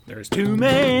There's too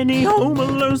many Home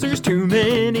Alones, there's too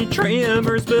many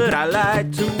Tremors, but I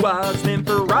like to watch them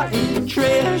for rotten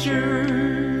treasure.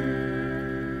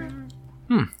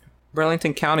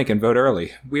 Burlington County can vote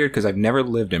early. Weird, because I've never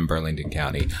lived in Burlington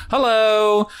County.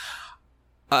 Hello!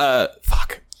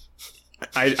 Fuck.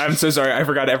 I'm so sorry. I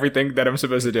forgot everything that I'm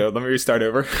supposed to do. Let me restart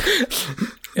over.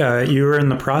 You were in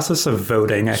the process of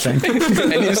voting, I think.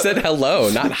 And you said hello,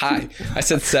 not hi. I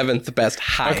said seventh best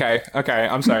hi. Okay.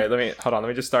 I'm sorry. Hold on. Let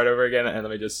me just start over again, and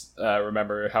let me just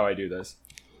remember how I do this.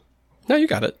 No, you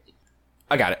got it.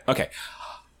 I got it. Okay.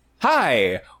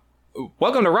 Hi.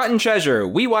 Welcome to Rotten Treasure.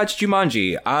 We watch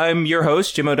Jumanji. I'm your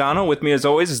host, Jim O'Donnell. With me, as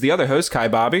always, is the other host, Kai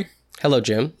Bobby. Hello,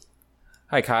 Jim.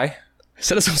 Hi, Kai. I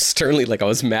said it so sternly, like I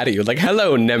was mad at you. Like,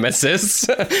 hello, Nemesis.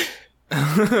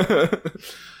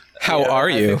 How are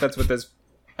you? That's what this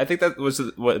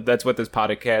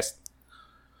podcast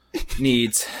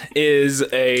needs, is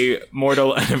a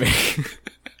mortal enemy.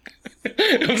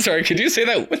 I'm sorry. Could you say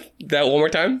that one more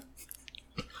time?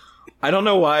 I don't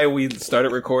know why we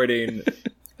started recording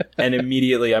and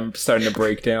immediately I'm starting to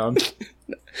break down.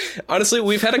 Honestly,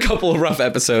 we've had a couple of rough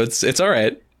episodes. It's all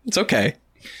right. It's okay.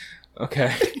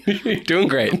 Okay. You're doing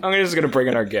great. I'm just going to bring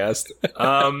in our guest.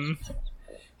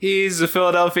 He's a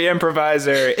Philadelphia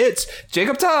improviser. It's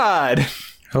Jacob Todd.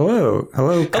 Hello,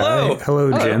 Kai.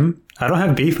 Hello, Jim. I don't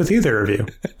have beef with either of you.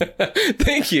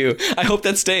 Thank you. I hope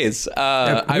that stays.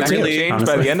 I really changed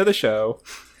by the end of the show.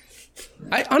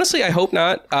 I hope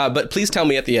not. But please tell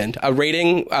me at the end. A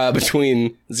rating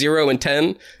between 0 and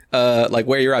 10, like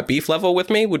where you're at beef level with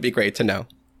me, would be great to know.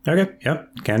 Okay.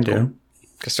 Yep. Can do. Cool.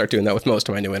 Could start doing that with most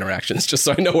of my new interactions, just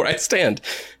so I know where I stand.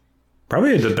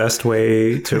 Probably the best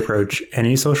way to approach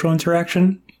any social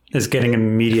interaction is getting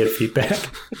immediate feedback.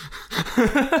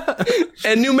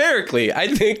 And numerically, I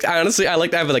think, honestly, I like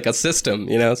to have like a system,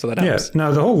 so that helps. Yeah,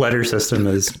 no, the whole letter system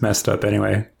is messed up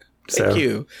anyway. So Thank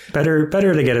you. Better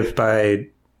to get it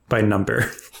by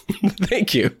number.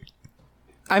 Thank you.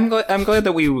 I'm glad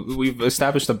that we've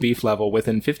established a beef level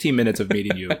within 15 minutes of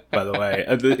meeting you, by the way,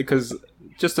 because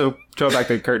just to throw back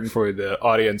the curtain for the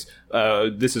audience,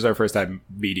 this is our first time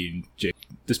meeting Jake,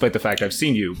 despite the fact I've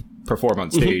seen you perform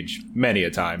on stage many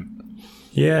a time.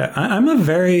 Yeah, I'm a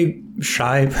very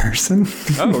shy person.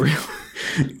 Oh, really?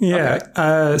 Yeah.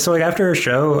 Okay. So like after a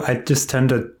show, I just tend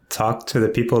to talk to the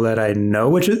people that I know,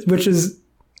 which is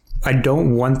I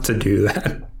don't want to do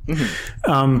that.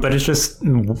 Mm-hmm. But it's just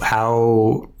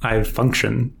how I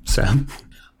function. So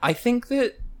I think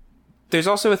that there's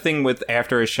also a thing with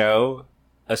after a show,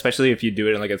 especially if you do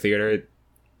it in like a theater,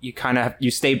 you kind of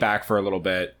you stay back for a little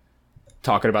bit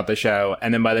talking about the show,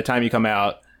 and then by the time you come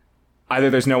out, either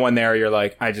there's no one there, or you're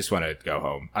like, I just want to go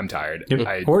home. I'm tired.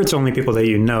 Or it's only people that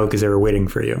you know because they were waiting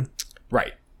for you.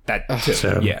 Right. That too.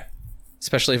 So, yeah.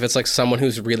 Especially if it's like someone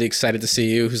who's really excited to see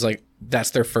you, who's like,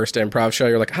 that's their first improv show.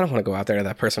 You're like, I don't want to go out there to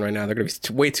that person right now. They're going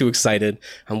to be way too excited.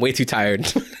 I'm way too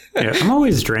tired. Yeah, I'm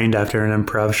always drained after an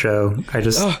improv show.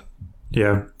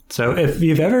 Yeah. So if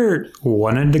you've ever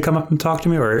wanted to come up and talk to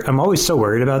me, or I'm always so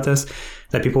worried about this,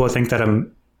 that people will think that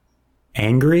I'm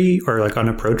angry or like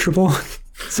unapproachable.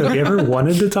 So if you ever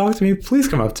wanted to talk to me, please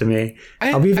come up to me.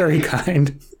 I'll be very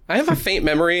kind. I have a faint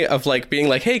memory of like being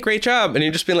like, hey, great job. And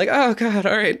you're just being like, oh, God,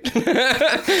 all right.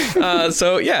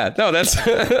 So, yeah, no, that's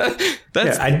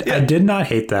I did not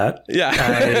hate that. Yeah.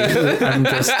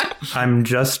 I'm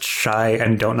just shy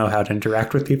and don't know how to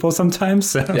interact with people sometimes.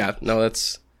 So. Yeah, no,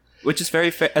 that's. Which is very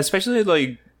fair, especially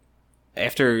like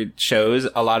after shows,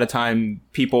 a lot of time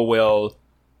people will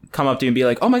come up to you and be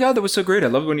like, oh, my God, that was so great. I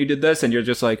love when you did this. And you're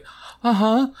just like,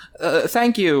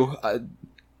 thank you.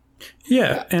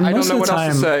 Yeah, and I don't know what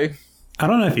else to say. I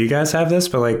don't know if you guys have this,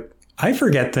 but like I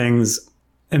forget things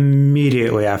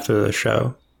immediately after the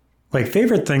show. Like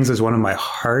favorite things is one of my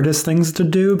hardest things to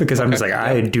do because I'm just like,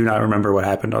 I do not remember what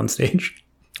happened on stage.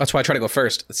 That's why I try to go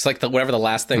first. It's like whatever the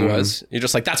last thing was. You're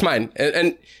just like, that's mine.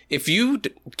 And if you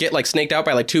get like snaked out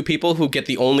by like two people who get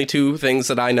the only two things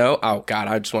that I know, oh God,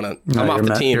 I just want to. I'm off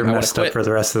the team. You're messed up for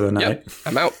the rest of the night. Yep,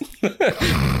 I'm out.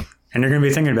 And you're going to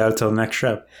be thinking about it till the next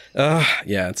show.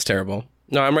 Yeah, it's terrible.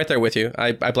 No, I'm right there with you.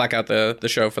 I black out the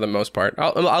show for the most part.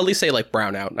 I'll at least say like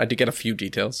brown out. I did get a few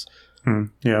details.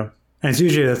 Yeah. And it's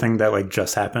usually the thing that like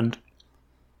just happened.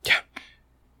 Yeah.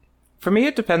 For me,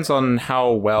 it depends on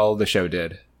how well the show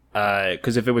did.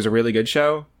 Because if it was a really good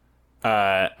show,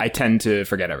 I tend to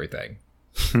forget everything.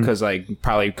 Because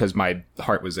probably because my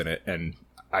heart was in it and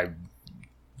I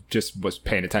just was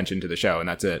paying attention to the show and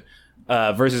that's it.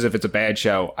 Versus if it's a bad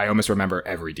show, I almost remember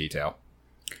every detail.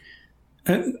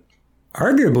 And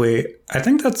arguably, I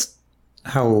think that's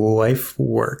how life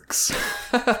works.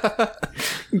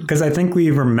 Because I think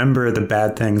we remember the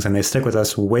bad things and they stick with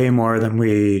us way more than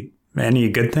we any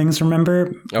good things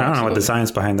remember. I don't know what the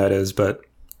science behind that is, but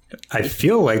I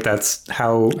feel like that's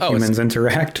how humans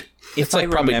interact. It's like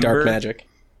probably dark magic.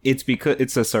 It's because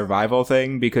it's a survival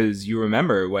thing, because you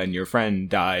remember when your friend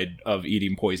died of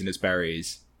eating poisonous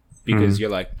berries, because you're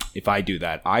like, if I do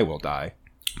that, I will die.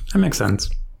 That makes sense.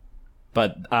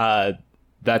 But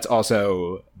that's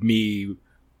also me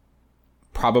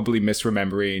probably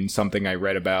misremembering something I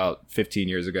read about 15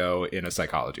 years ago in a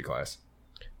psychology class.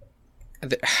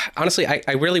 Honestly,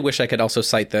 I really wish I could also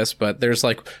cite this, but there's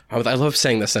like, I love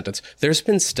saying this sentence. There's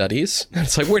been studies.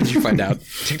 It's like, where did you find out?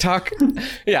 TikTok?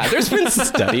 Yeah, there's been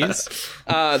studies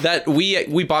that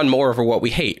we bond more over what we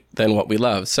hate than what we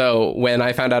love. So when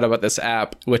I found out about this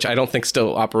app, which I don't think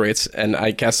still operates, and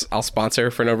I guess I'll sponsor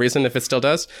for no reason if it still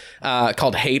does,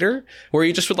 called Hater, where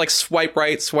you just would like swipe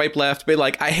right, swipe left, be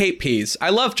like, I hate peas. I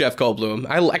love Jeff Goldblum.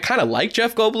 I kind of like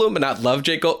Jeff Goldblum, but not love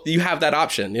Jake Goldblum. You have that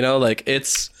option, you know, like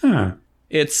it's...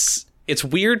 It's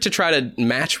weird to try to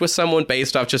match with someone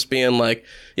based off just being like,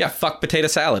 yeah, fuck potato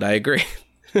salad. I agree.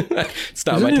 It's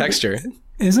not my texture.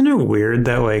 Isn't it weird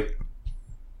that like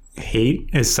hate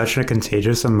is such a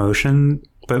contagious emotion,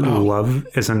 but love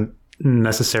isn't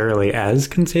necessarily as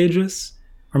contagious?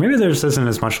 Or maybe there just isn't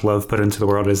as much love put into the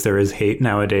world as there is hate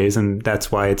nowadays, and that's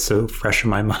why it's so fresh in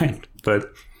my mind.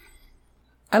 But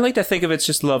I like to think of it's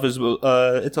just love as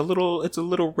it's a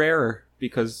little rarer,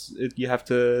 because you have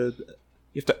to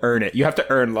earn it. You have to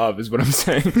earn love, is what I'm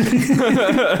saying.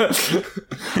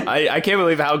 I can't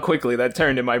believe how quickly that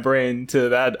turned in my brain to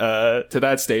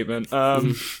that statement.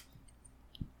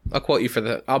 I'll quote you for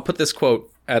that. I'll put this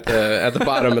quote at the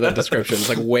bottom of the description. It's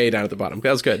like way down at the bottom.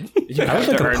 That was good. I would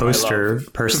like a poster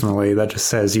personally that just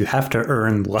says you have to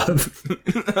earn love.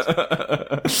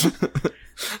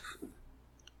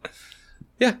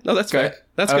 Yeah, no, that's good.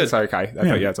 That's good. Sorry, Kai. I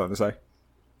thought you had something to say.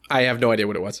 I have no idea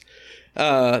what it was.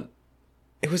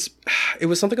 It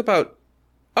was something about,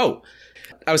 I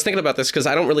was thinking about this because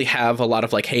I don't really have a lot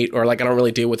of like hate, or like I don't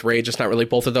really deal with rage. It's not really,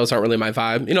 both of those aren't really my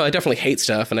vibe. You know, I definitely hate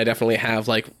stuff, and I definitely have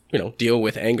like, you know, deal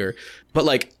with anger. But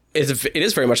like it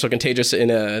is very much so contagious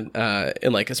in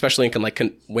like, especially in like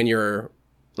when you're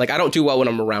like, I don't do well when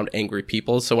I'm around angry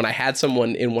people. So when I had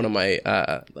someone in one of my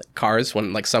like cars,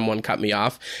 when like someone cut me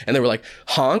off and they were like,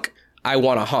 honk, I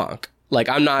want to honk. Like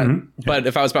I'm not, but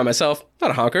if I was by myself,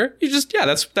 not a honker. You just, yeah,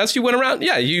 that's you went around.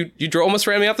 Yeah, you almost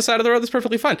ran me off the side of the road. That's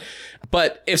perfectly fine.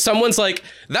 But if someone's like,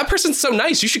 that person's so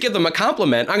nice, you should give them a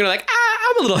compliment. I'm gonna like,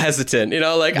 I'm a little hesitant, you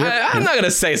know, like I'm not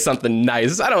gonna say something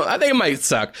nice. I think it might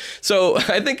suck. So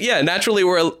I think, yeah, naturally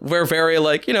we're very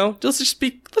like, you know, let's just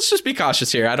be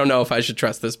cautious here. I don't know if I should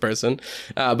trust this person.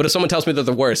 But if someone tells me they're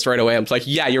the worst right away, I'm like,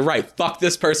 yeah, you're right. Fuck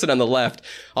this person on the left.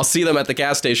 I'll see them at the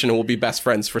gas station and we'll be best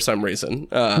friends for some reason.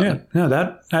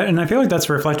 And I feel like that's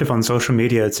reflective on social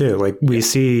media too. Like we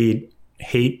see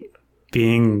hate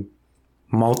being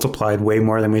multiplied way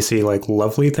more than we see like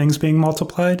lovely things being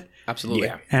multiplied. Absolutely.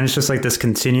 Yeah. And it's just like this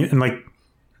and like,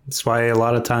 that's why a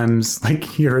lot of times,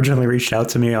 like you originally reached out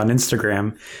to me on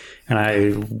Instagram and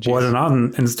I wasn't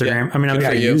on Instagram. Yeah,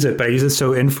 I use it, but I use it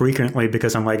so infrequently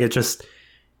because I'm like, it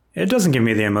doesn't give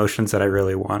me the emotions that I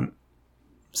really want.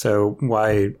 So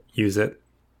why use it?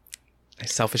 I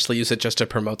selfishly use it just to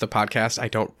promote the podcast. I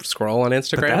don't scroll on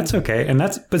Instagram. But that's okay. And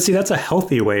that's a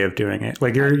healthy way of doing it.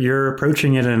 Like you're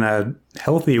approaching it in a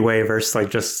healthy way versus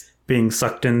like just being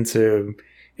sucked into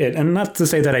it. And not to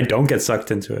say that I don't get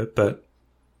sucked into it, but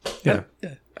yeah.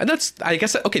 And that's, I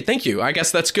guess, okay, thank you. I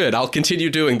guess that's good. I'll continue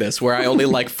doing this where I only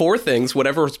like 4 things,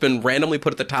 whatever has been randomly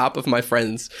put at the top of my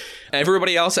friends.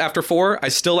 Everybody else after 4, I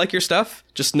still like your stuff.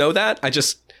 Just know that.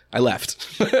 I left.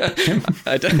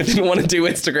 I didn't want to do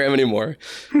Instagram anymore.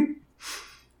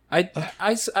 I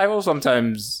will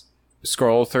sometimes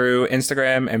scroll through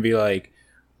Instagram and be like,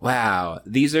 wow,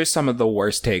 these are some of the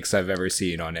worst takes I've ever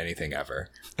seen on anything ever.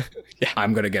 Yeah.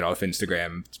 I'm going to get off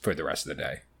Instagram for the rest of the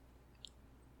day.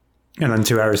 And then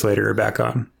 2 hours later, you're back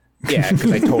on. Yeah,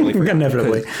 because I totally forgot.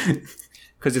 Inevitably.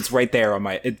 Because it's right there on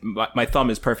my thumb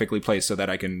is perfectly placed so that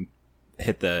I can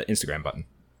hit the Instagram button.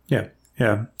 Yeah,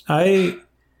 yeah.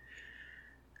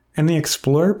 And the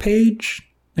Explore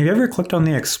page, have you ever clicked on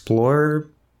the Explore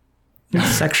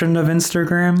section of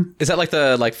Instagram? Is that like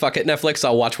the fuck it Netflix,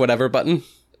 I'll watch whatever button?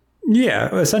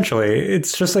 Yeah, essentially.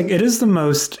 It's just like, it is the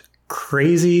most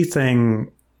crazy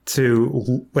thing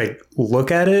to like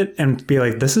look at it and be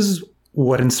like, this is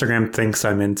what Instagram thinks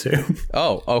I'm into.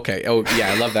 Oh, okay. Oh,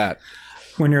 yeah, I love that.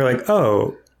 When you're like,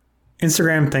 oh,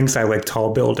 Instagram thinks I like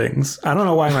tall buildings. I don't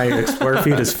know why my Explore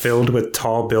feed is filled with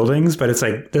tall buildings, but it's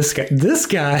like this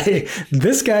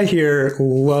guy here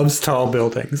loves tall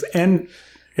buildings, and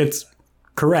it's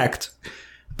correct,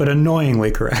 but annoyingly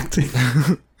correct.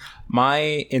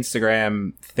 My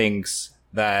Instagram thinks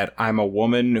that I'm a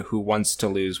woman who wants to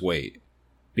lose weight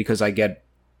because I get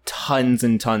tons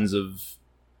and tons of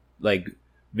like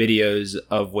videos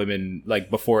of women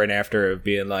like before and after of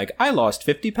being like, I lost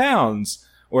 50 pounds.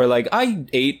 Or like, I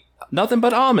ate nothing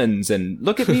but almonds and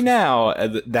look at me now.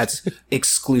 That's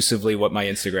exclusively what my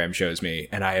Instagram shows me.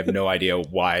 And I have no idea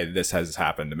why this has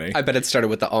happened to me. I bet it started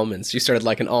with the almonds. You started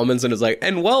liking almonds and it was like,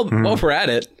 and while we're at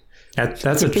it.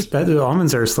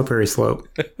 Almonds are a slippery slope.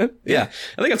 Yeah.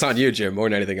 I think it's on you, Jim, more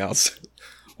than anything else.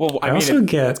 Well, I mean,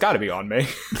 it's got to be on me.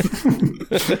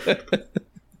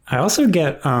 I also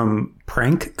get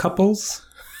prank couples.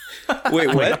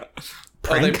 Wait, what?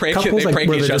 They prank couples, they prank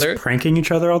where each they're other? just pranking each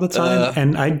other all the time,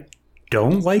 and I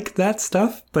don't like that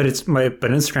stuff. But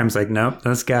Instagram's like, nope,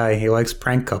 this guy, he likes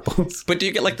prank couples. But do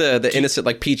you get like the innocent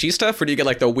like PG stuff, or do you get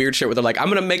like the weird shit where they're like, I'm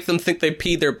gonna make them think they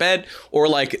peed their bed, or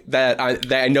like that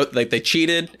I know like they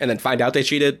cheated and then find out they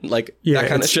cheated, like that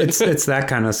kind of shit. It's that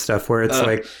kind of stuff where it's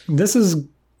like, this is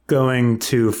going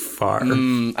too far. I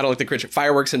don't like the cringe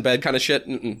fireworks in bed kind of shit.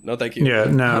 No, thank you. Yeah,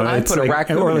 no, I it's put a like,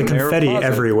 raccoon or like in their confetti closet.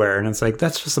 everywhere, and it's like,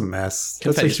 that's just a mess.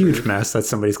 Confetti's that's a huge rude. mess that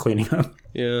somebody's cleaning up.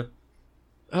 Yeah.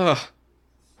 Ugh.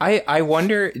 I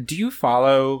wonder, do you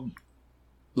follow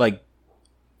like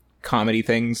comedy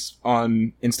things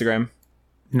on Instagram?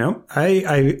 No,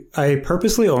 I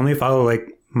purposely only follow like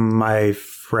my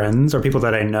friends or people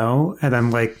that I know, and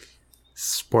then like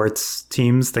sports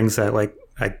teams, things that like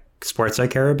sports I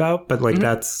care about, but like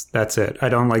that's it. I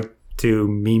don't like do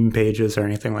meme pages or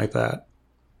anything like that.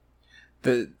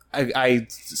 Because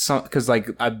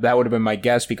that would have been my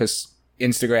guess, because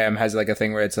Instagram has like a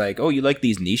thing where it's like, oh, you like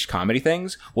these niche comedy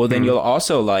things? Well, then you'll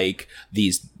also like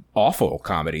these awful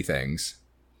comedy things.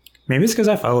 Maybe it's because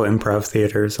I follow improv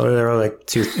theaters. So there are like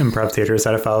 2 improv theaters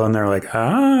that I follow, and they're like,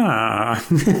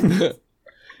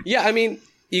 Yeah, I mean,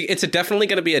 it's definitely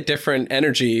going to be a different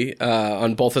energy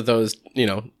on both of those. You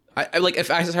know, I like if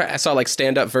I saw like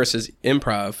stand up versus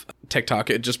improv TikTok,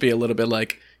 it'd just be a little bit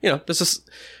like, you know,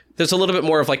 there's a little bit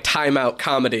more of like timeout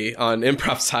comedy on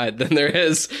improv side than there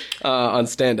is on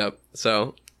stand up.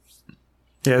 So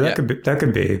yeah, that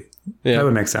could be. Yeah. That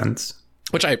would make sense.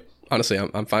 Which honestly,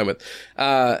 I'm fine with.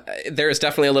 There is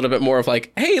definitely a little bit more of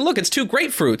like, hey, look, it's 2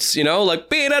 grapefruits, you know, like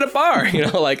being at a bar, you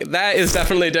know, like that is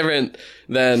definitely different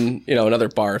than, you know, another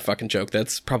bar fucking joke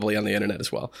that's probably on the internet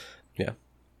as well. Yeah.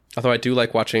 Although I do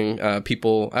like watching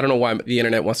people. I don't know why the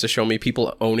internet wants to show me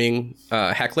people owning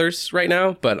hecklers right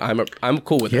now, but I'm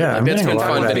cool with it. Yeah, I'm it's getting been a lot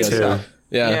fun of that videos. too.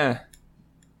 Yeah.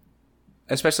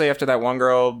 Especially after that one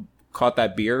girl caught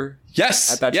that beer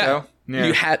Yes. at that show.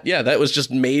 Yeah. That was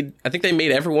just made. I think they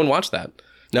made everyone watch that.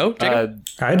 No, Jacob?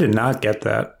 I did not get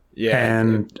that. Yeah.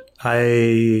 And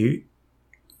I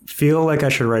feel like I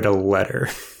should write a letter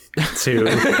to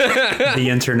the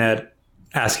internet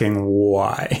asking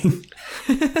why.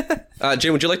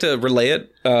 Jim, would you like to relay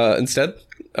it instead?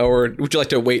 Or would you like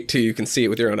to wait till you can see it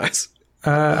with your own eyes?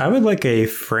 I would like a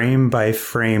frame by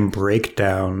frame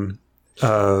breakdown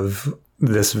of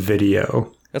this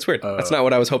video. That's weird. That's not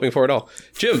what I was hoping for at all.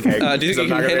 Jim, do you think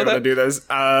you can handle that? Do this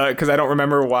because I don't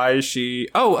remember why she.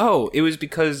 Oh, it was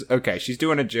because she's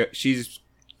doing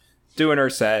her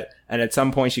set, and at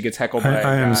some point she gets heckled by.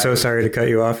 I am so sorry to cut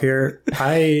you off here.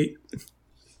 I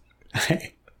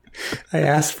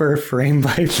asked for a frame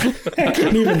by. I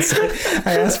can't even say.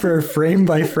 I asked for a frame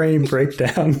by frame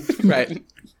breakdown. Right.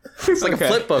 It's like a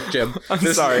flip book, Jim. I'm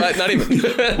sorry. Not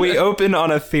even. We open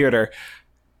on a theater.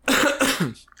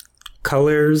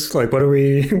 Colors, like what are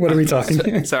we talking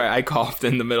here? Sorry, I coughed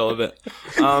in the middle of it.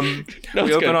 No,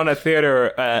 We open on a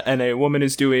theater, and a woman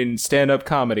is doing stand-up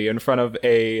comedy in front of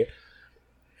a.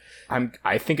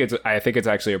 I think it's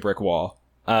actually a brick wall,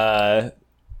 and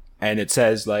it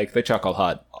says like the Chuckle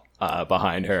Hut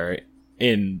behind her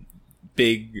in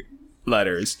big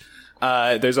letters.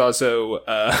 There's also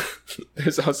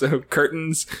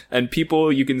curtains and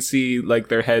people you can see like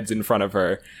their heads in front of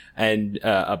her, and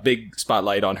a big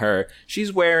spotlight on her.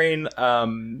 She's wearing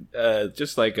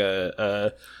just like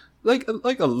a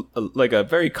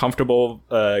very comfortable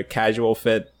casual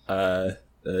fit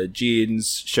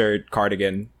jeans, shirt,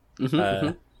 cardigan.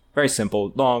 Very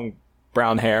simple, long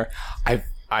brown hair.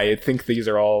 I think these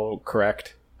are all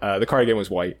correct. The cardigan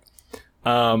was white.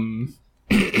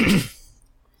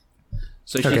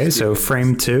 So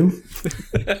frame 2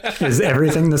 is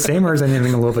everything the same, or is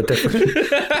anything a little bit different?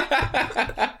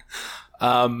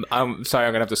 I'm sorry,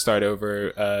 I'm gonna have to start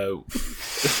over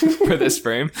for this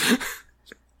frame.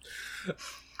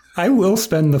 I will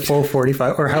spend the full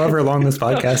 45 or however long this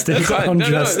podcast is on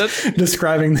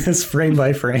describing this frame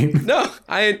by frame. No,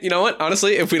 you know what?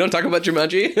 Honestly, if we don't talk about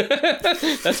Jumanji,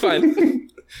 that's fine.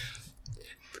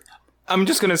 I'm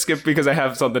just gonna skip because I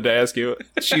have something to ask you.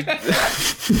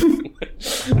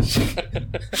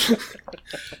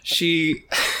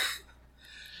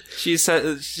 She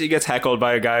said she gets heckled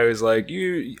by a guy who's like,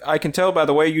 I can tell by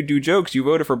the way you do jokes, you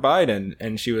voted for Biden.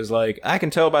 And she was like, I can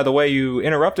tell by the way you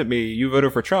interrupted me, you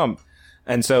voted for Trump.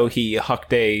 And so he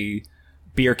hucked a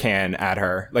beer can at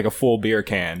her, like a full beer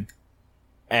can.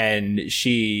 And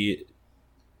she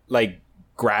like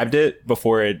grabbed it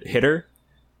before it hit her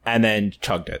and then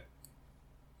chugged it.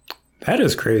 That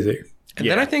is crazy. And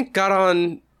then I think got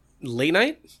on late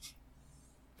night.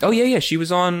 Oh, yeah. She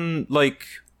was on like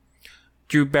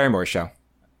Drew Barrymore's show.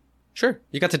 Sure.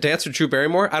 You got to dance with Drew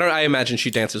Barrymore? I imagine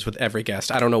she dances with every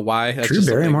guest. I don't know why. That's Drew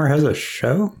Barrymore has a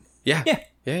show? Yeah.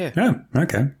 Oh,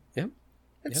 okay. Yeah.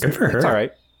 Good for her. It's all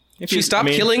right. She stopped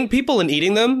killing people and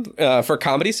eating them for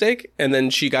comedy's sake, and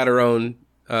then she got her own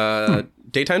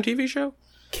daytime TV show.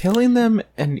 Killing them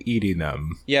and eating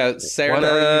them. Yeah, What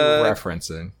are you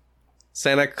referencing?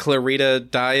 Santa Clarita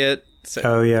Diet.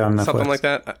 Oh, yeah, on Netflix. Something like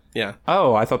that. Yeah.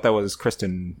 Oh, I thought that was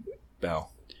Kristen Bell.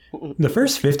 The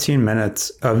first 15 minutes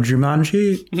of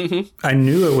Jumanji, I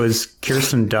knew it was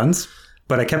Kirsten Dunst,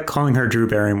 but I kept calling her Drew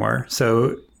Barrymore.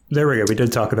 So there we go. We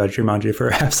did talk about Jumanji for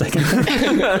a half second.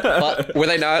 Well, were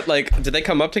they not did they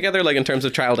come up together in terms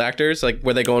of child actors?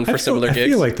 Were they going for similar gigs? I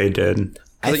feel like they did.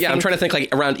 I'm trying to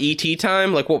think around ET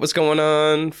time, what was going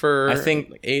on for I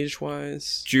think age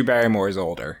wise. Drew Barrymore is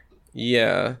older.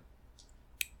 Yeah.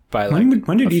 By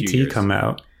when did ET come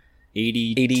out?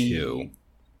 82.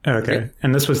 Okay.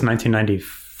 And this was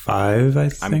 1995, I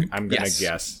think. I'm going to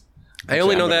guess. I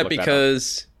only know that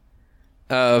because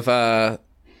of, I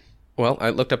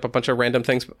looked up a bunch of random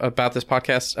things about this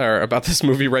podcast, or about this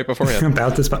movie right beforehand.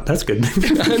 About this, that's good.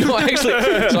 No, actually,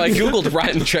 so I Googled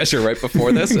Rotten Treasure right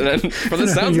before this, and then for the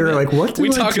sounds you're like, what do we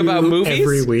talk about movies?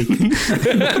 Every week.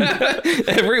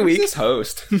 Every week. Who's this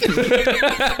host?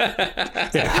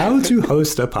 Yeah, how to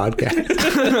host a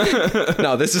podcast.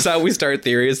 No, this is how we start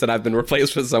theories that I've been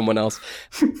replaced with someone else.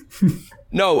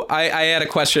 No, I had a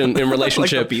question in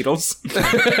relationship. Like the Beatles?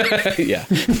 Yeah.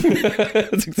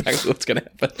 That's exactly what's going to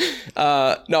happen.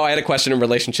 No, I had a question in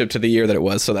relationship to the year that it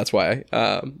was, so that's why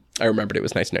I remembered it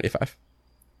was 1995.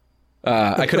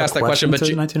 I could ask that question, but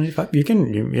 1995. You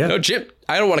can, yeah. No, Jim.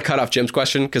 I don't want to cut off Jim's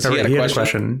question because he had a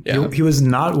question. Yeah. He was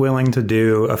not willing to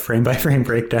do a frame by frame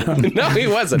breakdown. No, he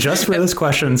wasn't. Just for this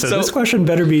question. So this question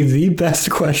better be the best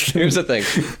question. Here's the thing.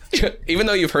 Even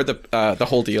though you've heard the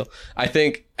whole deal, I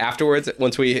think afterwards,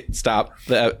 once we stop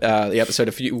the episode,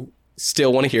 if you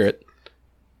still want to hear it,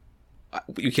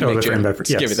 you can make Jim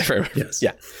give you the frame. Yes.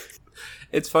 Yeah.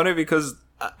 It's funny because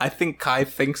I think Kai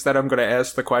thinks that I'm going to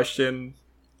ask the question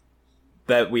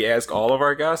that we ask all of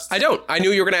our guests. I don't. I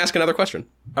knew you were going to ask another question.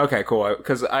 Okay, cool.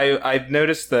 Because I've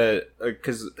noticed that,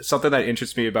 because something that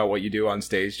interests me about what you do on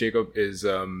stage, Jacob, is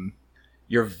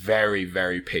you're very,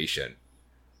 very patient.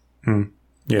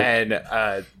 Yeah. And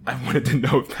I wanted to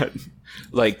know if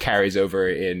that carries over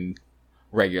in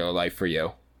regular life for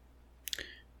you.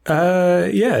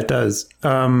 Yeah, it does.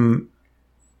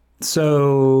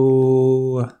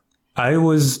 So I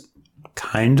was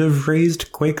kind of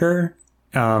raised Quaker.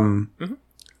 I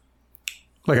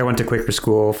went to Quaker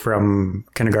school from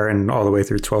kindergarten all the way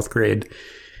through 12th grade,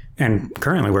 and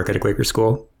currently work at a Quaker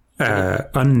school,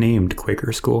 unnamed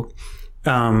Quaker school.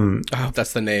 Oh,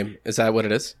 that's the name. Is that what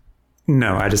it is?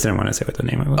 No, I just didn't want to say what the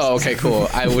name was. Oh, okay, cool.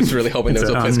 I was really hoping there was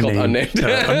a place called Unnamed.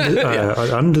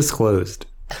 Undisclosed.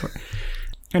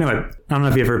 Anyway, I don't know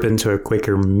if you've ever been to a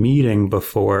Quaker meeting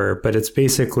before, but it's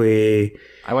basically...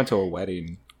 I went to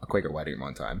a Quaker wedding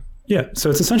one time. Yeah, so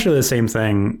it's essentially the same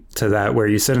thing to that, where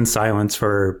you sit in silence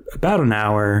for about an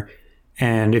hour,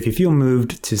 and if you feel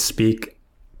moved to speak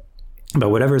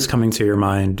about whatever is coming to your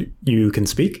mind, you can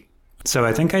speak. So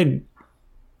I think I,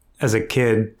 as a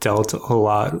kid, dealt a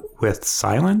lot with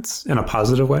silence in a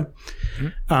positive way.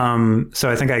 Mm-hmm. So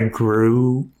I think I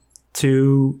grew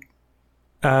to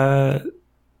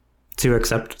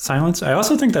accept silence. I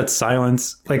also think that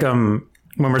silence, when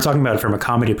we're talking about it from a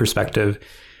comedy perspective,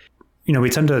 we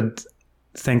tend to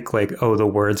think the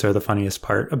words are the funniest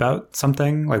part about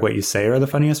something, what you say are the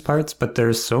funniest parts, but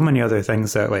there's so many other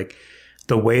things that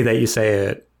the way that you say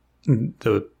it,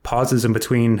 the pauses in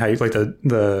between, how you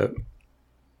the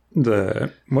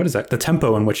what is that? The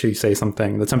tempo in which you say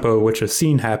something, the tempo in which a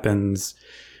scene happens,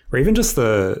 or even just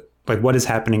the what is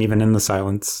happening even in the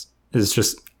silence is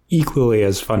just equally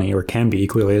as funny, or can be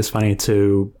equally as funny,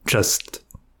 to just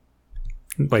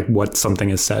like what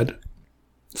something is said.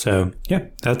 So yeah,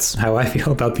 that's how I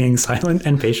feel about being silent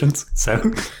and patient. So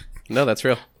no, that's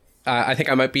real. I think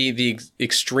I might be the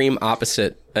extreme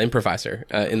opposite improviser.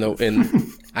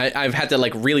 I've had to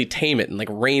like really tame it and like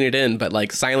rein it in, but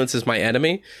like silence is my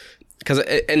enemy.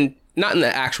 And not in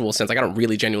the actual sense. Like I don't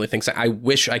really genuinely think so. I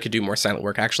wish I could do more silent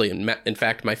work. Actually, in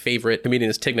fact, my favorite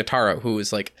comedian is Tig Notaro, who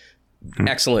is like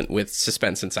excellent with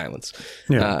suspense and silence.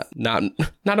 Yeah. Not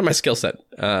in my skill set,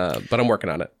 but I'm working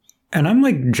on it. And I'm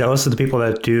like jealous of the people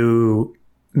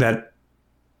that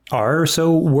are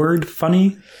so word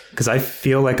funny, because I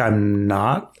feel like I'm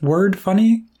not word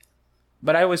funny.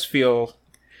 But I feel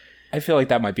like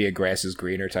that might be a grass is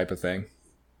greener type of thing.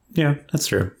 Yeah, that's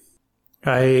true.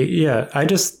 I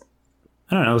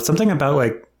don't know, something about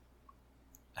like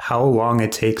how long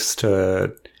it takes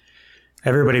to,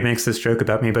 everybody makes this joke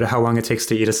about me, but how long it takes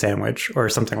to eat a sandwich or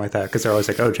something like that. Because they're always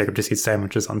like, oh, Jacob just eats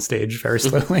sandwiches on stage very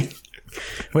slowly,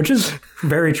 which is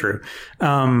very true.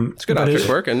 It's good object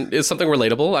work, and it's something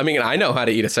relatable. I mean, I know how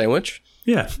to eat a sandwich.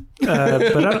 Yeah. But I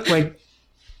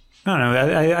don't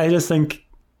know. I just think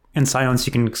in silence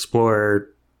you can explore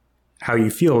how you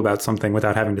feel about something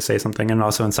without having to say something. And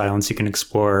also in silence you can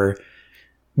explore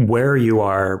where you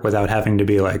are without having to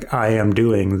be like, I am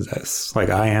doing this. Like,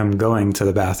 I am going to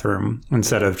the bathroom,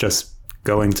 instead of just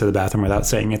going to the bathroom without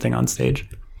saying anything on stage.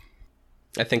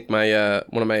 I think my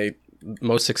one of my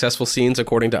most successful scenes,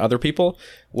 according to other people,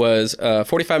 was a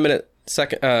 45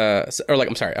 second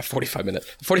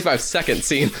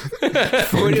scene.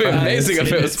 It would be amazing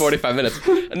if it was 45 minutes.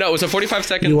 No, it was a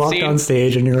 45-second scene. You walked on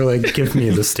stage and you were like, give me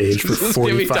the stage for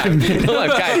 45 minutes. Hold on,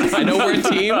 guys, I know we're a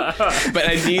team, but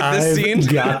I need this scene.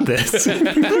 Got this.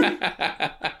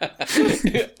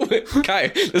 Kai,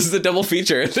 this is a double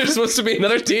feature. There's supposed to be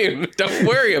another team. Don't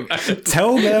worry about it.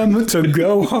 Tell them to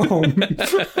go home.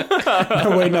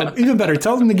 No, wait, no. Even better,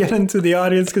 tell them to get into the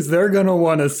audience, because they're going to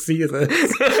want to see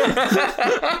this.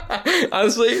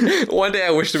 Honestly, one day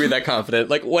I wish to be that confident.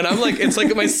 Like when I'm like, it's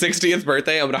like my 60th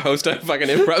birthday, I'm gonna host a fucking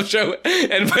improv show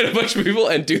and invite a bunch of people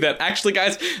and do that. Actually,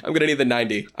 guys, I'm gonna need the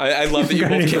 90. I love that you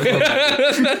both.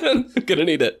 I'm gonna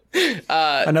need it.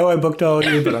 I know I booked all of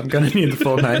you, but I'm gonna need the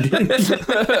full 90.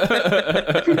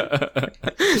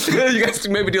 You guys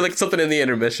maybe do like something in the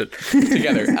intermission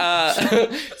together.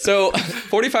 So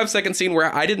 45-second scene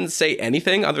where I didn't say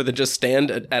anything other than just stand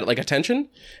at like attention,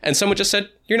 and someone just said,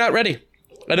 "You're not ready."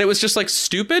 And it was just like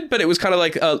stupid, but it was kind of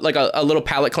like a little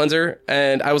palate cleanser.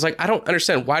 And I was like, I don't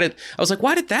understand. Why did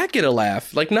that get a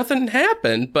laugh? Like nothing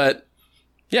happened, but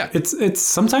yeah. It's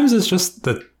sometimes it's just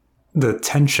the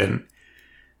tension.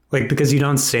 Like, because you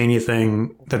don't say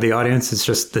anything, that the audience is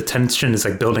just, the tension is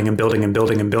like building and building and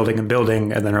building and building and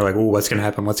building. And then they're like, oh, what's going to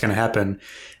happen? What's going to happen?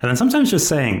 And then sometimes just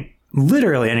saying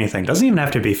literally anything doesn't even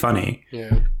have to be funny.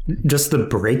 Yeah. Just the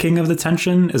breaking of the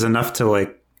tension is enough to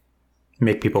like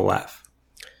make people laugh.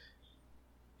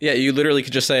 Yeah, you literally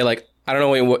could just say like, I don't know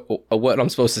what I'm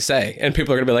supposed to say, and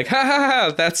people are gonna be like, ha ha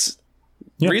ha, that's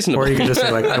reasonable. Or you can just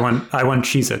say like, I want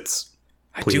Cheez-Its.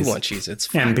 Please. I do want Cheez-Its.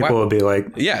 And people will be like,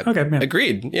 yeah, okay, yeah.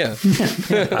 Agreed. Yeah.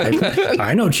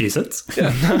 I know Cheez-Its.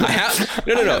 Yeah.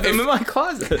 No. I'm in my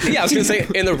closet. Yeah, I was gonna say,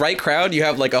 in the right crowd, you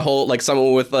have like a whole, like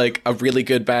someone with like a really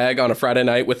good bag on a Friday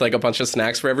night with like a bunch of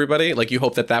snacks for everybody. Like you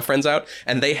hope that friend's out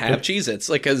and they have Cheez-Its.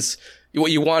 Like, cause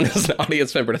what you want is an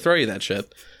audience member to throw you that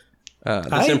shit.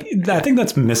 I think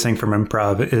that's missing from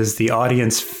improv, is the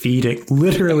audience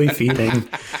literally feeding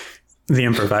the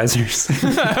improvisers.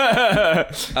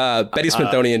 Betty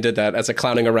Smithsonian did that as a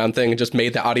clowning around thing and just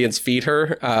made the audience feed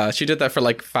her. She did that for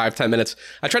like 5-10 minutes.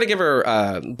 I tried to give her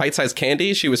bite-sized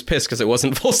candy. She was pissed because it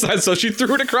wasn't full size, so she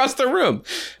threw it across the room.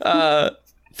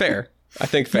 Fair. I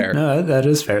think fair. No, that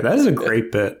is fair. That is a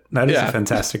great bit. That is a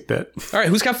fantastic bit. All right,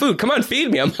 who's got food? Come on,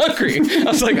 feed me. I'm hungry. I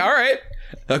was like, all right.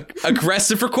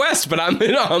 Aggressive request, but I'm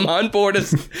on board.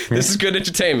 This is good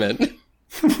entertainment.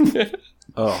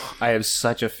 Oh, I have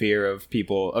such a fear of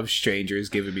strangers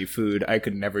giving me food. I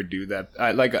could never do that.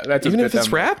 That's even if it's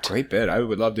wrapped. Great bit. I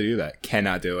would love to do that.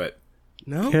 Cannot do it.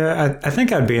 No. Yeah, I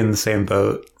think I'd be in the same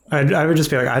boat. I would just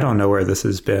be like, I don't know where this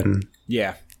has been.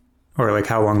 Yeah. Or like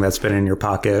how long that's been in your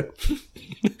pocket.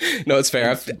 No, it's fair.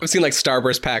 I've seen like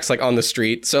Starburst packs like on the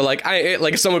street. So like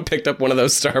if someone picked up one of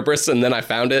those Starbursts and then I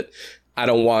found it, I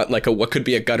don't want like what could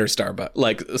be a gutter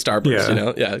Starburst, you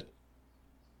know? Yeah.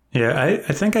 Yeah,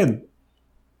 I think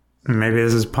maybe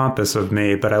this is pompous of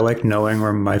me, but I like knowing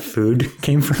where my food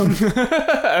came from.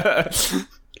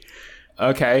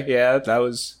 Okay, yeah, that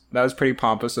was pretty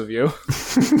pompous of you.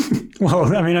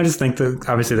 Well, I mean, I just think that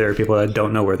obviously there are people that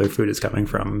don't know where their food is coming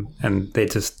from, and they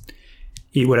just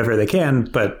eat whatever they can,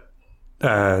 but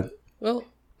Well,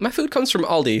 my food comes from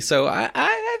Aldi, so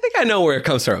I think I know where it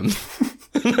comes from.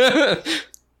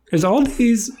 is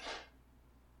Aldi's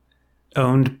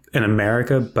owned in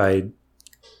America by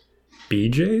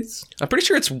BJ's? I'm pretty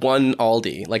sure it's one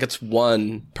Aldi. Like, it's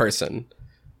one person.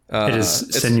 It is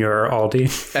Senor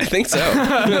Aldi. I think so.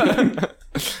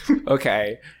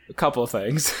 Okay, a couple of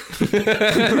things.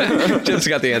 Jim's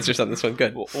got the answers on this one.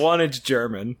 Good. One, it's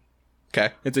German.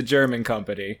 Okay. It's a German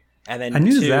company. And then I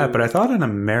knew two, that, but I thought in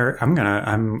America. I'm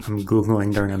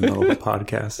Googling during the middle of the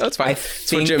podcast. That's fine.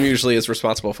 That's what Jim usually is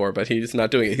responsible for, but he's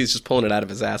not doing it. He's just pulling it out of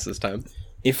his ass this time.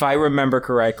 if I remember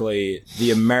correctly,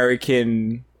 the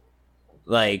American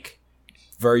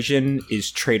version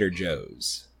is Trader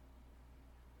Joe's.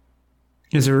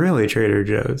 Is it really Trader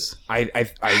Joe's? I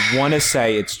want to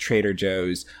say it's Trader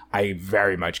Joe's. I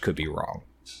very much could be wrong.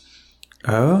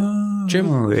 Oh,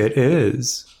 Jim? It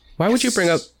is. Why would you bring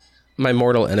up my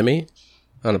mortal enemy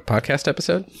on a podcast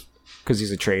episode? Because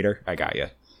he's a traitor. I got you.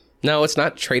 No, it's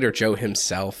not Trader Joe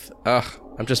himself. Ugh,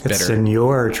 I'm just bitter. It's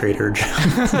Senor Trader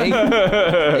Joe's. Thank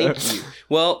you.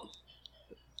 Well,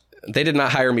 they did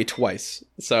not hire me twice,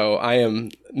 so I am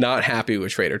not happy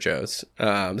with Trader Joe's.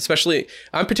 Especially,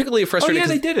 I'm particularly frustrated. Oh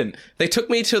yeah, 'cause they didn't. They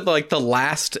took me to the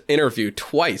last interview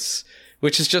twice,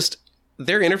 which is just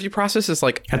their interview process is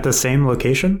At the same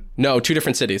location? no, 2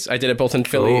 different cities. I did it both in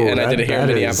Philly and I did it here in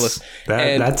Minneapolis.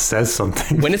 And That says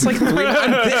something. when it's 3, the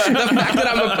fact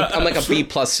that I'm a B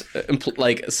plus,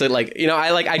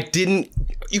 I didn't.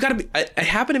 You gotta be. It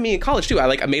happened to me in college too.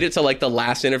 I made it to the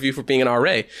last interview for being an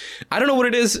RA. I don't know what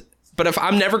it is, but if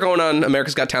I'm never going on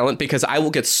America's Got Talent because I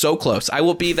will get so close. I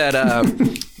will be that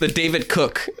the David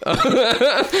Cook.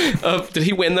 Did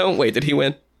he win though? Wait, did he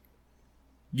win?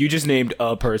 You just named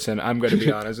a person. I'm going to be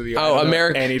honest with you. Oh,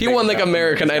 American. He won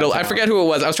American Idol. I forget who it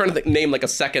was. I was trying to name a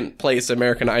second place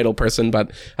American Idol person,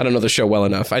 but I don't know the show well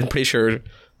enough. I'm pretty sure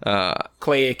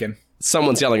Clay Aiken.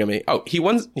 someone's yelling at me. Oh, he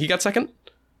won. He got second.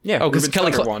 Yeah. Oh, because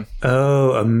Kelly won.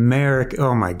 Oh, America.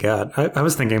 Oh, my God. I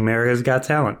was thinking America's Got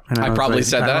Talent. And I was probably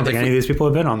said I that. don't think any of these people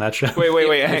have been on that show. Wait.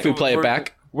 If we play it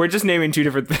back. We're just naming 2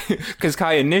 different things. Because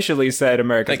Kai initially said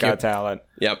America's Thank you. Got Talent.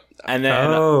 Yep. And then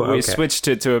we okay. switched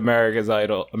it to America's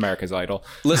Idol. America's Idol.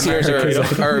 Listeners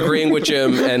are agreeing with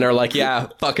Jim and are like, yeah,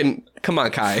 fucking, come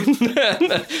on, Kai.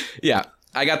 Yeah,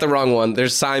 I got the wrong one.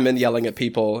 There's Simon yelling at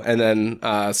people, and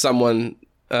then someone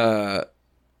Simon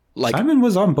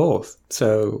was on both.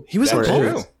 So he was on That's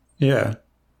both. true. yeah.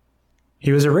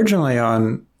 He was originally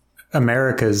on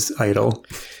America's Idol.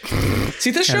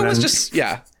 See, this show And was then- just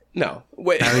no.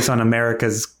 Wait, Now he's on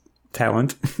America's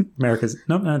Talent. Nope,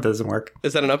 that doesn't work.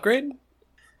 is that an upgrade?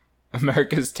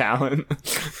 America's Talent.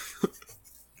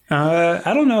 I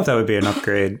don't know if that would be an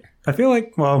upgrade. I feel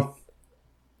like,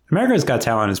 America's Got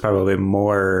Talent is probably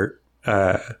more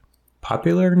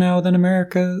popular now than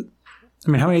America. I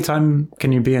mean, how many times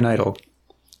can you be an idol?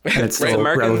 And it's still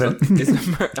relevant.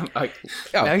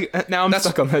 Now I'm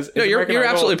stuck on this. No, Is you're American Idol-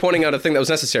 absolutely pointing out a thing that was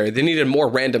necessary. They needed more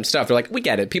random stuff. They're like, we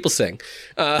get it. People sing.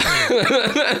 So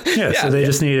they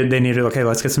just needed, okay,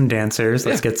 let's get some dancers.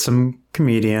 Let's get some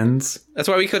comedians. That's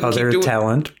why we couldn't keep Other doing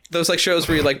talent. those shows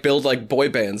where you build boy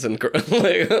bands and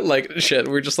shit.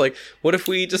 We're just what if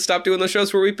we just stopped doing those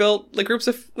shows where we built groups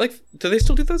of do they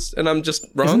still do this? And I'm just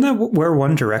wrong. Isn't that where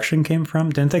One Direction came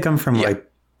from? Didn't they come from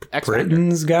X Factor.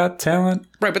 Britain's Got Talent?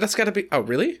 Right, but that's got to be. Oh,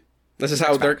 really? This is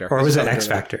how they're. Factor. Or was it X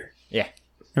Factor? Yeah.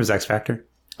 It was X Factor.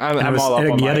 I'm it was- all up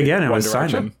on yet my again, it One was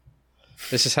Direction. Simon.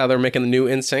 This is how they're making the new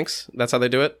NSYNCs. That's how they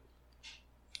do it.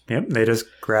 Yep, they just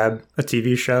grab a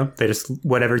TV show. They just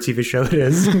whatever TV show it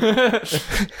is.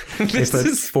 They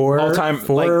put four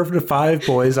to 5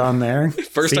 boys on there.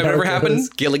 First See time how ever it happened. goes.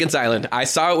 Gilligan's Island. I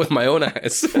saw it with my own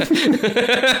eyes.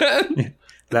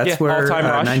 That's where All-Time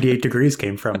Rush. 98 Degrees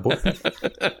came from.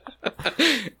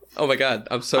 Oh my god,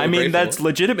 I'm so. I mean, grateful. that's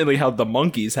legitimately how the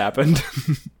Monkeys happened.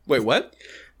 Wait, what?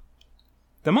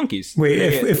 The Monkeys. Wait,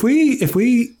 if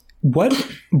we what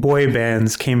boy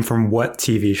bands came from what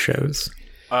TV shows?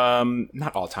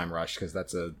 Not All Time Rush because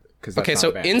that's Okay, so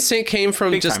not a band. NSYNC came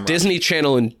from Big just Time Rush. Disney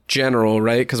Channel in general,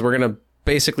 right? Because we're gonna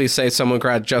basically say someone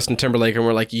grabbed Justin Timberlake and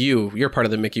we're like, you're part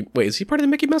of the Mickey. Wait, is he part of the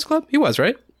Mickey Mouse Club? He was,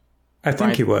 right? I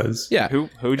think he was. Yeah.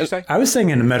 Who'd you say? I was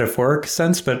saying in a metaphoric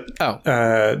sense, but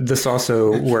this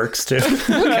also works too.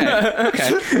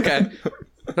 Okay.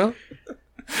 Well,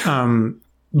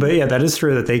 But yeah, that is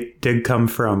true that they did come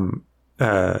from.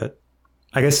 I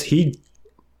guess he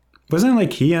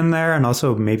wasn't he in there, and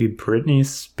also maybe Britney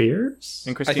Spears.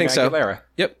 And I Christina think so. Aguilera.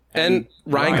 Yep. And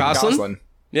Ryan Gosling.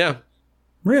 Yeah.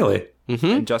 Really?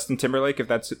 And Justin Timberlake. If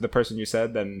that's the person you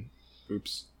said, then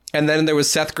oops. And then there was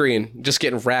Seth Green just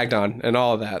getting ragged on and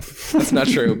all of that. That's not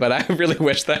true, but I really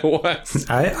wish that was.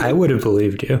 I would have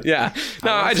believed you. Yeah.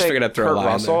 No, I just figured I'd throw Kurt a line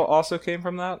Russell there. also came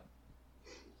from that.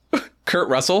 Kurt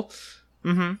Russell?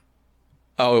 Mm-hmm.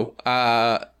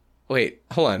 Oh, wait,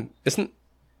 hold on. Isn't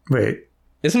Wait.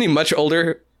 he much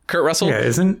older, Kurt Russell? Yeah,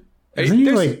 isn't he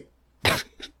there's- like...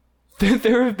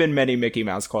 There have been many Mickey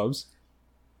Mouse clubs.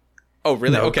 Oh,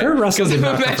 really? No, Okay. Kurt Russell 'Cause did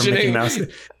I'm not come from Mickey imagining-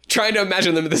 Mouse. Trying to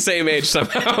imagine them the same age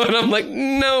somehow, and I'm like,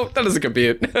 no, that doesn't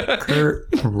compute. Kurt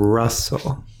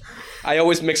Russell. I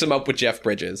always mix him up with Jeff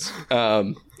Bridges.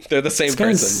 They're the same This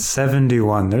guy's person.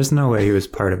 71. There's no way he was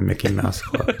part of Mickey Mouse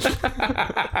Club.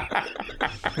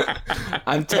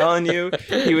 I'm telling you,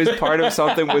 he was part of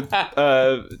something with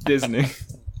Disney.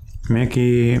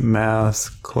 Mickey Mouse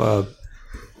Club.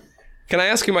 Can I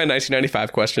ask you my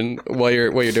 1995 question while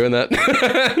you're doing that?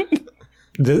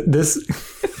 This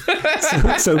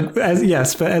but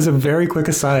as a very quick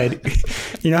aside,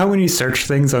 you know how when you search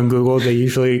things on Google, they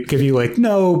usually give you like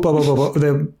no blah blah blah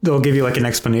blah. They'll give you like an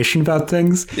explanation about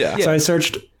things. Yeah. So I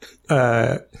searched,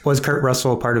 was Kurt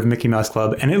Russell part of Mickey Mouse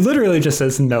Club? And it literally just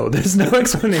says no. There's no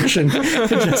explanation. It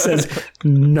just says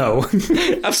no.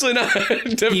 Absolutely not.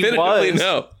 Definitively was.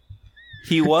 no.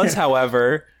 He was,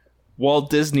 however, Walt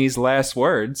Disney's last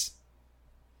words.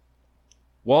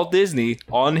 Walt Disney,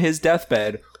 on his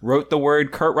deathbed, wrote the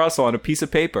word Kurt Russell on a piece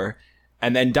of paper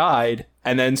and then died.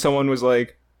 And then someone was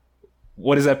like,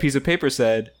 what does that piece of paper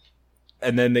said?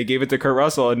 And then they gave it to Kurt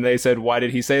Russell and they said, why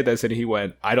did he say this? And he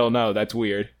went, I don't know. That's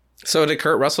weird. So did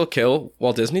Kurt Russell kill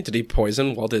Walt Disney? Did he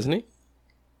poison Walt Disney?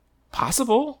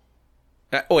 Possible?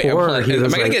 Wait, Or am I he going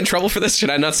was to like- get in trouble for this?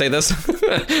 Should I not say this?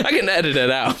 I can edit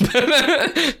it out.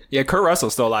 Yeah, Kurt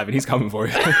Russell's still alive and he's coming for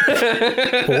you.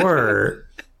 Or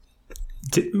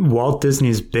Walt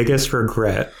Disney's biggest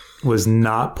regret was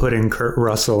not putting Kurt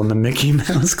Russell in the Mickey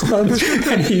Mouse Club,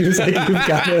 and he was like,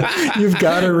 "You've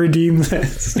got to redeem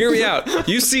this." Hear me out.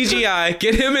 You CGI,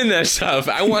 get him in that stuff.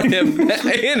 I want him in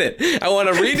it. I want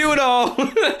to redo it all.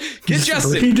 Get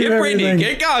Justin, redo get Brady,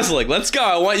 everything. get Gosling. Let's go.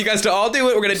 I want you guys to all do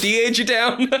it. We're going to de-age you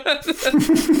down.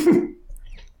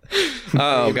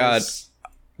 Oh, God.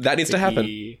 That needs to happen.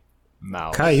 Mickey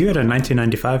Mouse. Kai, you had a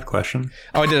 1995 question.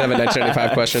 Oh, I did have a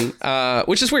 1995 question,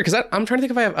 which is weird because I'm trying to think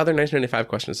if I have other 1995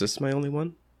 questions. Is this my only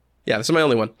one? Yeah, this is my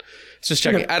only one. Let's just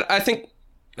checking. I think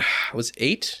I was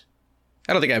 8.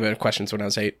 I don't think I had any questions when I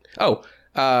was 8.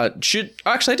 Actually,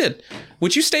 I did.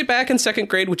 Would you stay back in second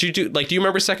grade? Would you do do you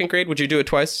remember second grade? Would you do it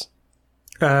twice?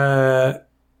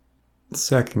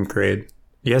 Second grade.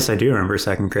 Yes, I do remember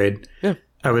second grade. Yeah.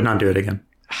 I would not do it again.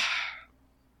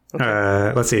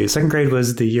 Let's see. Second grade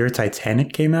was the year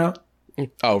Titanic came out.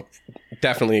 Oh,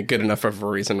 definitely good enough of a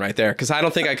reason right there. Because I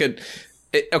don't think I could.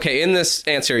 Okay, in this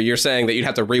answer, you're saying that you'd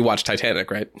have to rewatch Titanic,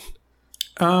 right?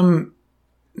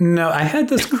 No, I had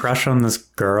this crush on this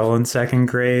girl in second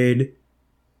grade,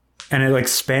 and it like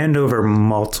spanned over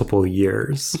multiple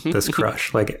years. This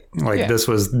crush, like this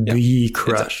was the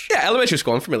crush. Yeah, elementary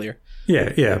school. I'm familiar.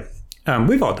 Yeah.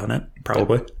 We've all done it,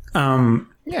 probably.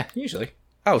 Yeah, usually.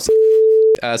 Oh,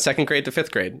 second grade to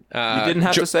fifth grade. You didn't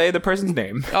have to say the person's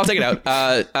name. I'll take it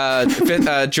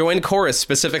out. Joined chorus,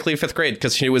 specifically fifth grade,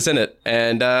 because she was in it,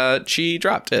 and she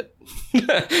dropped it.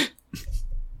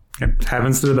 It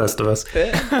happens to the best of us.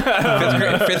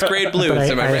 Fifth grade blues,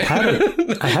 But am I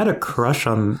right? I had a crush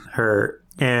on her,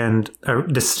 and I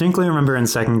distinctly remember in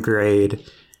second grade,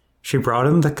 she brought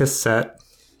in the cassette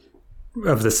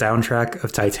of the soundtrack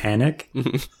of Titanic,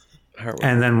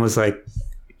 and then was like,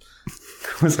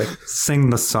 sing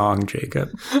the song, Jacob.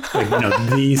 Like,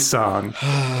 the song.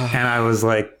 And I was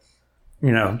like,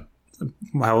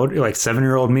 how old, like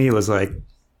 7-year-old me was like,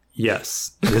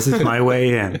 yes, this is my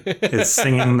way in, is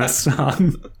singing this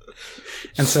song.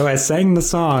 And so I sang the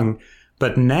song,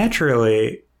 but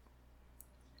naturally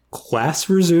class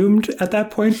resumed at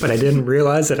that point, but I didn't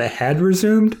realize that I had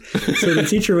resumed. So the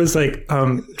teacher was like,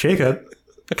 Jacob,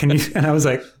 can you, and I was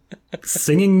like,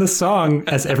 singing the song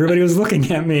as everybody was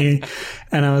looking at me,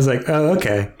 and I was like, oh,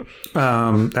 okay,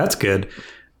 that's good.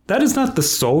 That is not the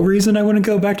sole reason I want to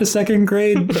go back to second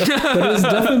grade, but it was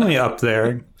definitely up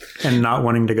there, and not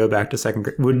wanting to go back to second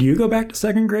grade. Would you go back to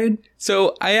second grade?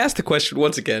 So I asked the question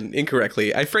once again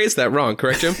incorrectly. I phrased that wrong,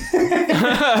 correct, Jim?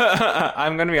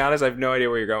 I'm going to be honest, I have no idea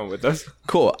where you're going with this.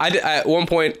 Cool. At one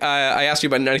point, I asked you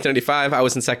about 1995. I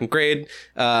was in second grade.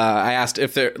 I asked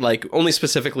if there, only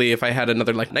specifically if I had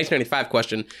another 1995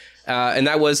 question. And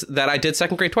that was that I did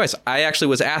second grade twice. I actually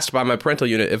was asked by my parental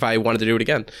unit if I wanted to do it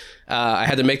again. I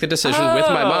had to make the decision with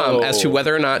my mom as to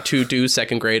whether or not to do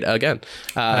second grade again.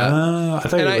 I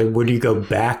thought you were like, would you go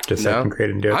back to second grade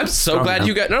and do it? I'm so glad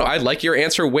you got... No, I like your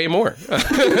answer way more. So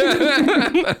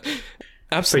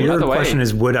Absolutely. your question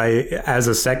is, would I, as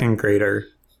a second grader,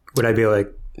 would I be like,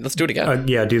 Let's do it again.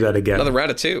 yeah, do that again? Another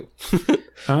round of 2.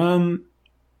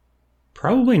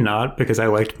 Probably not, because I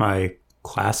liked my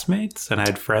classmates and I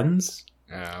had friends.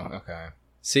 Oh, okay.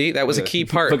 See, that was a key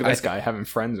part. Look at this guy having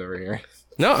friends over here.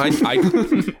 No, I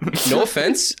no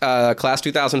offense, class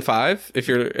 2005.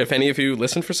 If any of you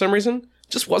listened for some reason,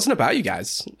 just wasn't about you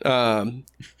guys.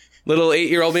 Little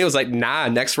 8-year-old me was like, nah,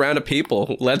 next round of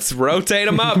people. Let's rotate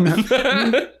them up.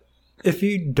 If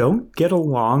you don't get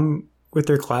along with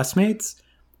their classmates,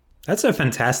 that's a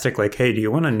fantastic, like, hey, do you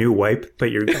want a new wipe?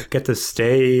 But you get to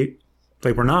stay,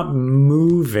 like, we're not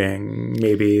moving.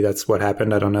 Maybe that's what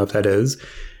happened. I don't know if that is.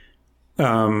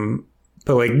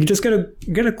 But, like, you just get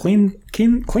a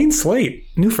clean slate,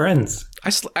 new friends.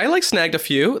 I like snagged a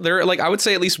few. There, like, I would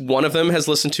say at least one of them has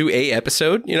listened to a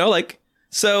episode,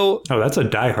 so. Oh, that's a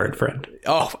diehard friend.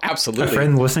 Oh, absolutely. A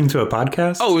friend listening to a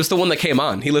podcast? Oh, it was the one that came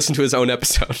on. He listened to his own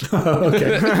episode. Oh,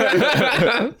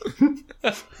 okay.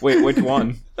 Wait, which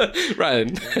one?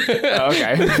 Ryan. Oh,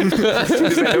 okay.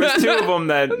 There was 2 of them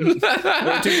there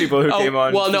were 2 people who came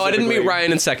on. Well, no, I didn't meet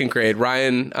Ryan in 2nd grade.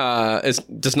 Ryan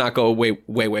does not go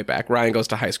way back. Ryan goes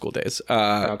to high school days.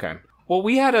 Okay. Well,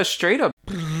 we had a straight up.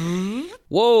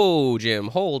 Whoa, Jim,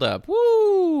 hold up.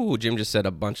 Woo! Jim just said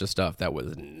a bunch of stuff that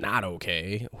was not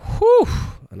okay. Whew!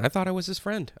 And I thought I was his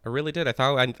friend. I really did. I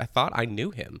thought I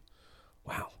knew him.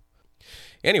 Wow.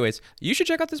 Anyways, you should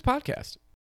check out this podcast.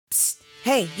 Psst.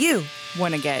 Hey, you.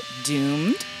 Want to get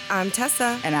doomed? I'm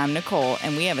Tessa. And I'm Nicole,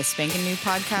 and we have a spanking new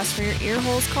podcast for your ear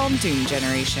holes called Doom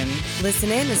Generation. Listen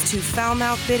in as 2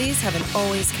 foul-mouthed biddies have an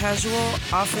always casual,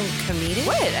 often comedic...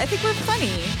 What? I think we're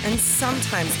funny. ...and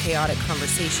sometimes chaotic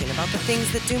conversation about the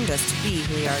things that doomed us to be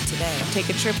who we are today. Take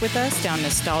a trip with us down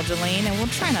nostalgia lane, and we'll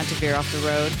try not to veer off the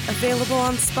road. Available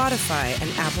on Spotify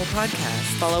and Apple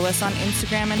Podcasts. Follow us on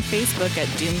Instagram and Facebook at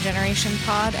Doom Generation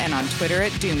Pod, and on Twitter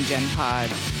at DoomGen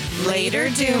Pod. Later,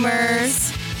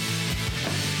 Doomers!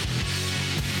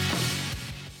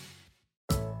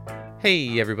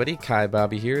 Hey everybody, Kai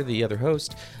Bobby here, the other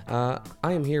host. I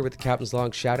am here with the Captain's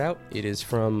Log shout out. It is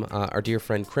from our dear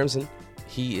friend Crimson.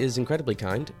 He is incredibly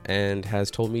kind and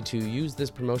has told me to use this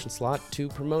promotion slot to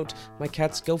promote my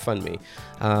cat's GoFundMe.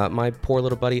 My poor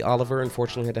little buddy Oliver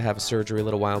unfortunately had to have a surgery a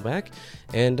little while back,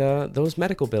 and those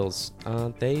medical bills,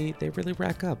 they really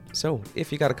rack up. So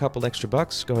if you got a couple extra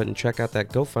bucks, go ahead and check out that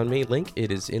GoFundMe link.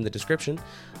 It is in the description.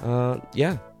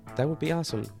 Yeah, that would be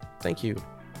awesome. Thank you,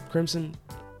 Crimson.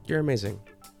 You're amazing.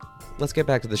 Let's get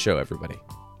back to the show, everybody.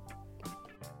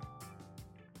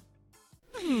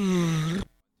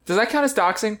 Does that count as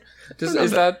doxing?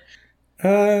 Is that?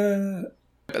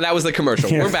 That was the commercial.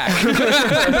 Yeah. We're back.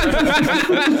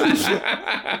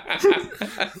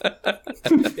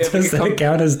 Does that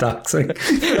count as doxing?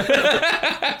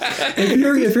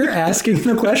 If you're asking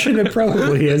the question, it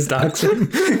probably is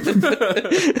doxing.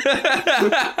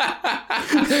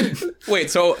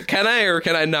 Wait, so can I or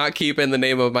can I not keep in the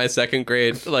name of my 2nd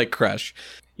grade crush?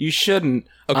 You shouldn't.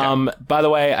 Okay. By the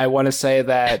way, I want to say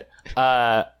that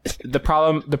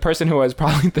the person who I was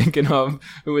probably thinking of,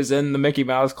 who was in the Mickey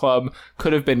Mouse Club,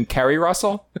 could have been Kerry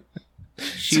Russell.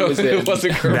 She was in. It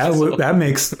wasn't Kurt Russell. That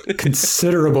makes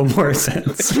considerable more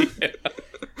sense.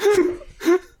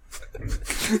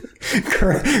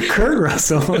 Kurt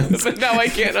Russell. But now I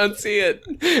can't unsee it.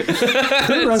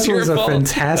 Kurt Russell is a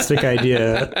fantastic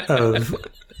idea of,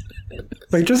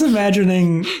 just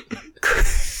imagining.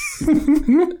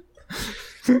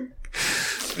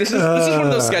 This is one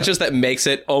of those sketches that makes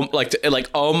it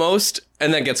almost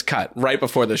and then gets cut right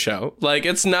before the show.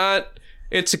 It's not.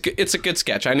 It's a good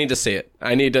sketch. I need to see it.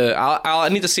 I need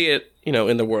to see it.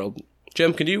 In the world.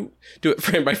 Jim, can you do it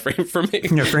frame by frame for me?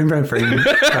 Yeah, frame by frame.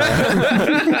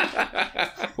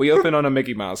 We open on a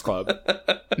Mickey Mouse Club.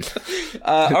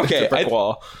 Okay, brick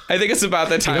wall. I think it's about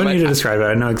that time. You don't need to describe it.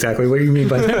 I know exactly what you mean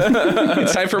by that.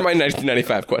 It's time for my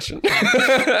 1995 question.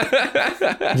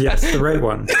 Yes, the right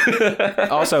one.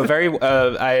 Also, very.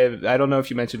 I don't know if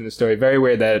you mentioned in the story. Very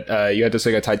weird that you had to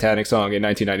sing a Titanic song in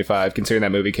 1995, considering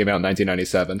that movie came out in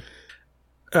 1997.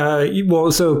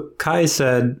 Well, so Kai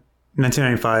said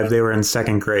 1995 they were in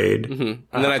 2nd grade, and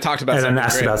then I talked about. And then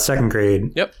asked about 2nd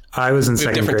grade. Yep, I was in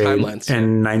 2nd grade timelines.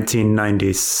 in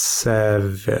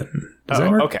 1997. Does that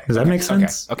work? Okay. Does that make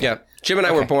sense? Okay. Yeah, Jim and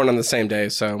I were born on the same day,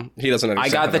 so he doesn't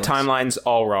understand. I got the timelines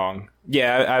all wrong.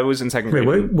 Yeah, I was in 2nd grade.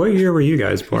 Wait, what year were you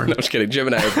guys born? No, I'm just kidding. Jim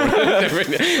and I were born.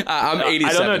 I'm 87.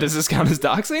 I don't know. Does this count as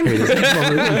doxing?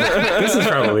 This is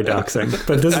probably doxing,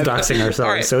 but this is doxing ourselves, All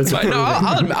right, so it's. No,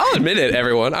 I'll admit it,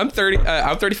 everyone. I'm 30.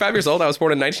 I'm 35 years old. I was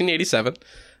born in 1987.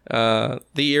 The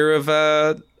year of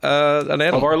an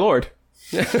animal. Of our Lord.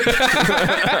 All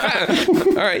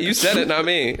right, you said it, not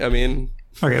me. I mean...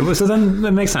 Okay, well, so then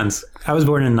that makes sense. I was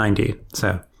born in 90,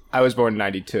 so... I was born in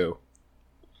 92.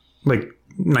 Like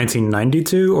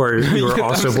 1992, or you were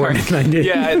also born in 90?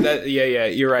 Yeah,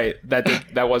 you're right.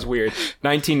 That was weird.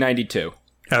 1992. Okay,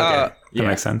 that yeah.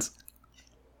 makes sense.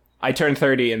 I turned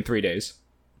 30 in 3 days.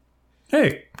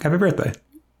 Hey, happy birthday.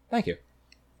 Thank you.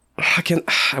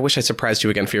 I wish I surprised you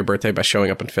again for your birthday by showing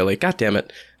up in Philly. God damn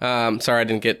it. Sorry I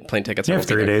didn't get plane tickets. You have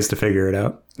 3 days to figure it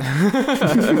out.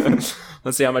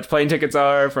 Let's see how much plane tickets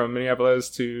are from Minneapolis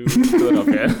to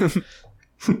Philadelphia.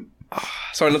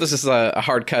 So I know this is a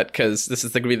hard cut because this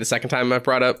is going to be the second time I've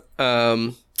brought up.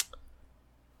 Oh,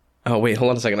 wait,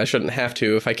 hold on a second. I shouldn't have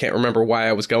to if I can't remember why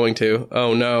I was going to.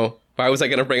 Oh, no. Why was I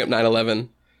going to bring up 9/11?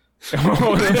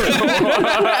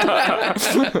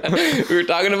 We were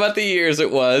talking about the years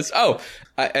it was. Oh,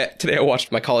 today I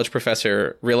watched my college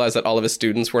professor realize that all of his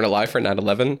students weren't alive for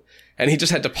 9/11, and he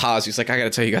just had to pause. He's like, I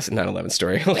gotta tell you guys a 9/11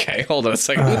 story. Okay, hold on a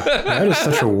second. That is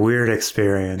such a weird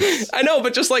experience. I know,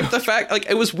 but just like the fact, like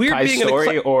it was weird Kai's being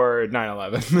story or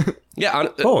 9/11. Yeah,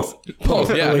 Both.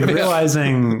 yeah. Like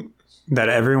realizing that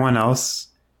everyone else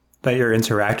that you're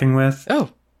interacting with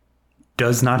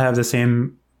does not have the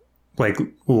same like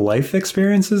life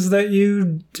experiences that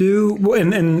you do,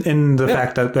 in the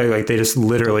fact that they just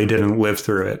literally didn't live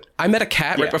through it. I met a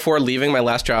cat right before leaving my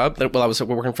last job. While I was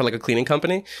working for like a cleaning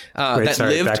company.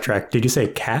 Backtrack. Did you say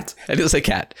cat? I did say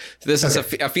cat. This is a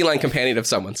feline companion of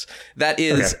someone's. That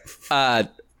is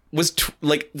was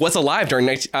alive during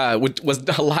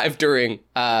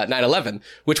 9/11,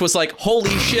 which was like, holy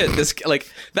shit, this, like,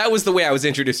 that was the way I was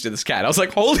introduced to this cat. I was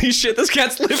like, holy shit, this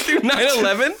cat's lived through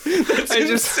 9/11.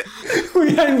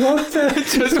 I love that.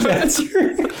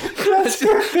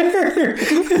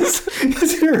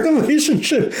 That's your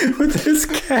relationship with this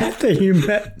cat that you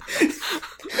met.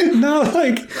 Not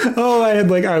like, I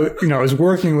was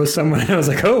working with someone and I was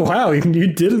like, oh wow, you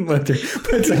didn't live there.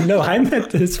 But it's like, no, I met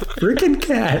this freaking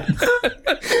cat.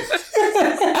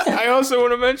 I also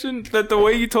want to mention that the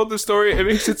way you told the story, it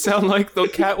makes it sound like the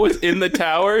cat was in the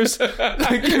towers. No,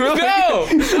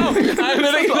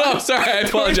 sorry, I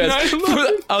apologize.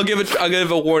 I'll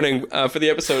give a warning for the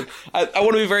episode. I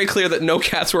want to be very clear that no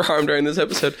cats were harmed during this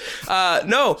episode.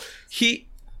 He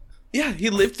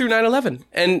lived through 9/11,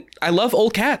 and I love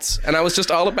old cats, and I was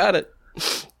just all about it.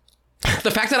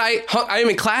 The fact that I am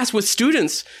in class with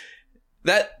students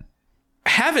that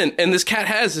haven't, and this cat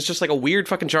has, is just like a weird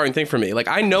fucking jarring thing for me. Like,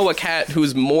 I know a cat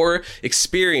who's more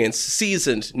experienced,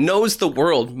 seasoned, knows the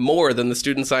world more than the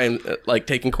students I am like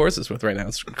taking courses with right now.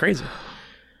 It's crazy.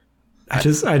 I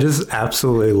just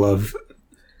absolutely love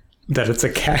that it's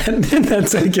a cat, and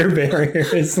that's like your barrier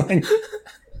is like.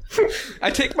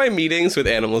 I take my meetings with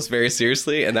animals very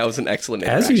seriously, and that was an excellent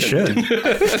interaction. As you should.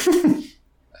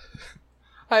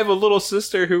 I have a little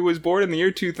sister who was born in the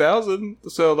year 2000,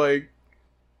 so, like,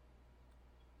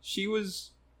 she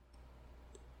was,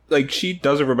 like, she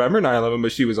doesn't remember 9/11,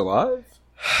 but she was alive.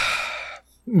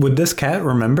 Would this cat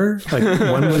remember? Like,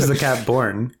 when was the cat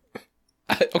born?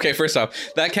 Okay, first off,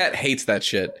 that cat hates that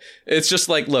shit. It's just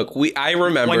like, look, I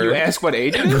remember. When you ask what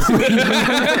age it is?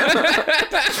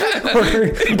 or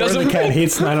the cat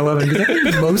hates 9/11, because I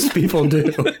think most people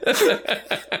do.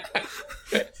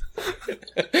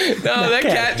 No, that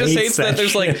cat just hates that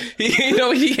there's like, he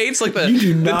hates like the You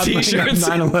do not the bring up t-shirts.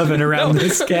 9/11 around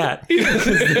this cat.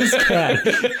 This cat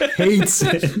hates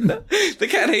it. The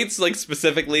cat hates like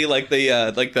specifically like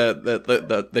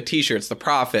the t-shirts, the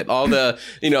Prophet, all the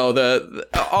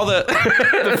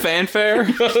The fanfare?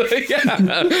 Yeah,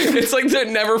 it's like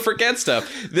they never forget stuff.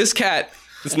 This cat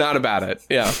is not about it.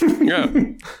 Yeah.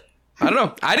 I don't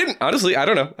know. I don't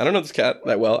know this cat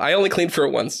that well. I only cleaned for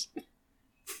it once.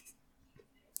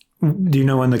 Do you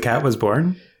know when the cat was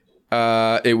born?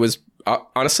 It was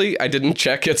honestly, I didn't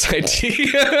check its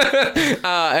ID,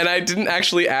 and I didn't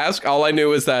actually ask. All I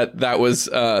knew is that was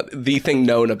the thing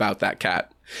known about that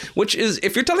cat. Which is,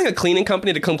 if you're telling a cleaning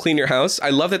company to come clean your house, I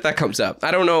love that comes up.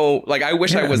 I don't know, like, I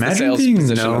wish I was the sales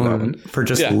position on that one. For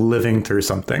just living through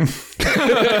something.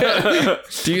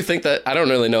 Do you think that, I don't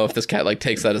really know if this cat like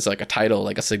takes that as like a title,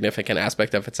 like a significant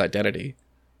aspect of its identity.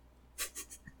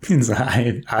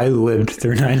 I lived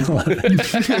through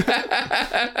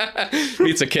 9/11.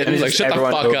 Meets a kitten, like, shut the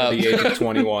fuck over up. The age of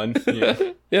 21.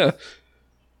 Yeah.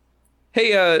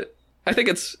 Hey, I think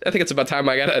it's about time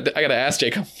I gotta ask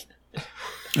Jacob.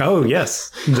 Oh, yes.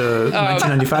 The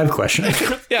 1995 question.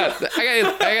 Yeah,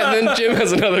 then Jim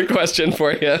has another question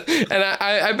for you, and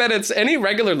I bet it's any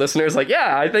regular listeners like,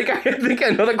 yeah, I think I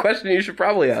know the question you should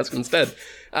probably ask instead.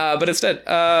 But instead,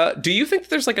 do you think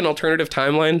there's like an alternative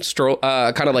timeline,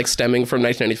 kind of like stemming from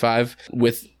 1995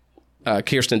 with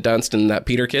Kirsten Dunst and that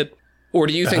Peter kid? Or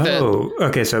do you think that... Oh,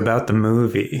 okay, so about the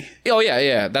movie. Oh,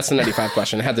 yeah, that's the 95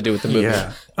 question. It had to do with the movie.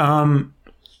 Yeah.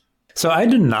 So I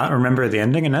did not remember the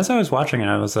ending, and as I was watching it,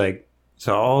 I was like,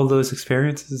 so all those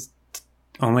experiences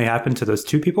only happened to those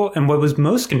two people? And what was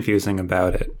most confusing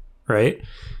about it, right?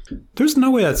 There's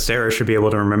no way that Sarah should be able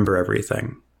to remember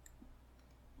everything,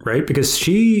 right? Because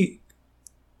she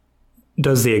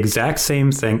does the exact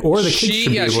same thing, or the kids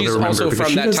should be able to remember, because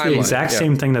she does the exact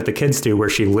same thing that the kids do, where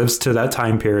she lives to that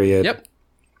time period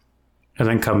and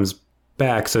then comes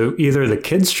back. So either the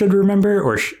kids should remember,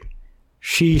 or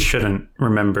she shouldn't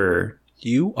remember.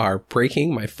 You are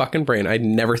breaking my fucking brain. I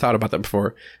never thought about that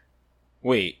before.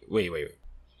 Wait.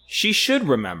 She should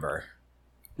remember.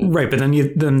 Right, but then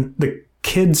the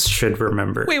kids should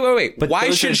remember. Wait. But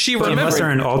why should she remember? Unless they're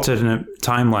an alternate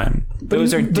timeline.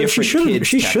 Those are different kids.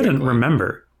 She shouldn't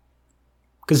remember.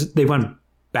 Because they went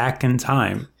back in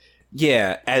time.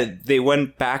 Yeah, and they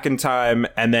went back in time,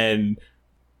 and then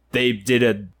they did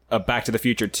a Back to the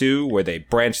Future 2 where they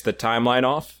branched the timeline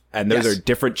off, and those are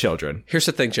different children. Here's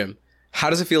the thing, Jim. How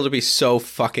does it feel to be so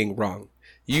fucking wrong?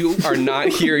 You are not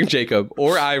hearing Jacob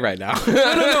or I right now.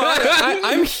 No.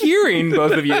 I'm hearing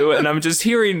both of you, and I'm just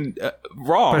hearing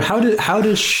wrong. But how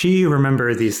does she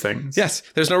remember these things? Yes,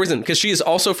 there's no reason, because she is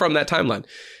also from that timeline.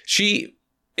 She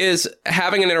is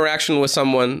having an interaction with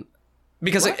someone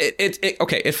because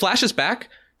it flashes back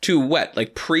to what,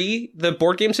 like pre the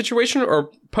board game situation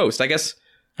or post? I guess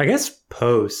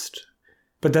post.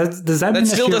 But does that mean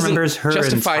that she remembers her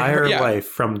entire life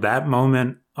from that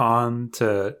moment on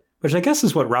to, which I guess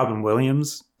is what Robin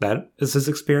Williams, that is his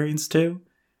experience too?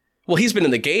 Well, he's been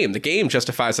in the game. The game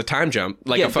justifies a time jump.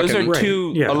 Those are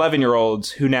two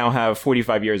 11-year-olds who now have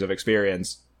 45 years of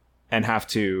experience and have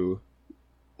to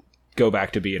go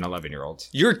back to being 11-year-olds.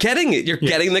 You're getting it. You're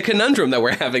getting the conundrum that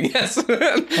we're having, yes.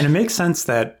 And it makes sense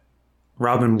that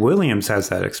Robin Williams has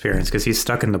that experience because he's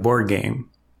stuck in the board game.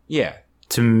 Yeah.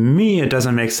 To me, it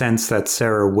doesn't make sense that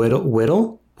Sarah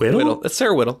Whittle? It's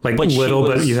Sarah Whittle. Like Whittle,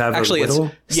 but you have actually, a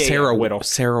Whittle? It's Sarah Whittle.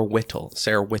 Sarah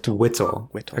Whittle. Whittle.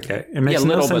 Okay. It makes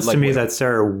no sense to me that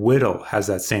Sarah Whittle has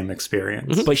that same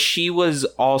experience. Mm-hmm. But she was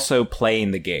also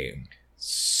playing the game.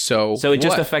 So it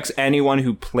just affects anyone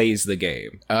who plays the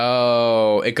game.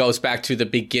 Oh, it goes back to the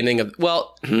beginning of...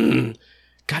 Well,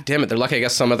 God damn it. They're lucky, I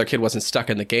guess, some other kid wasn't stuck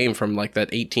in the game from like that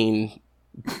 18...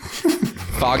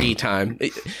 foggy time.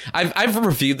 I've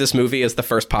reviewed this movie as the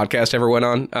first podcast I ever went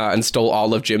on and stole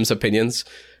all of Jim's opinions.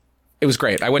 It was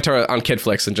great. I went on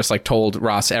KidFlix and just like told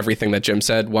Ross everything that Jim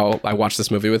said while I watched this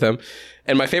movie with him.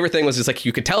 And my favorite thing was just like,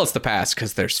 you could tell it's the past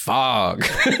because there's fog.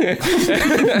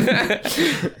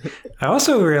 I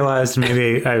also realized,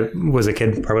 maybe I was a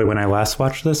kid probably when I last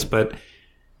watched this, but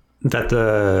that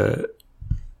the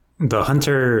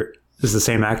hunter is the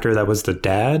same actor that was the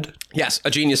dad. Yes,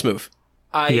 a genius move.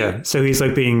 So he's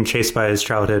like being chased by his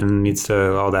childhood and needs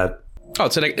to all that. Oh,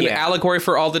 it's an allegory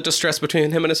for all the distress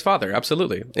between him and his father.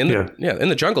 Absolutely. In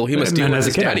the jungle, he must deal with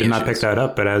his daddy issues. I did not pick that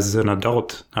up, but as an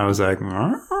adult, I was like,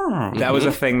 that was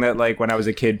a thing that, like, when I was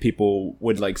a kid, people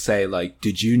would like say, like,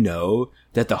 did you know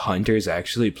that the hunter is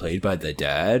actually played by the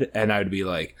dad? And I would be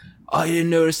like, I didn't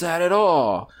notice that at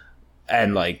all.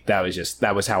 And like that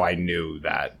was how I knew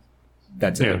that.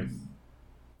 That's it.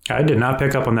 I did not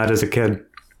pick up on that as a kid.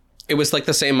 It was like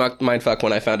the same mindfuck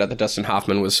when I found out that Dustin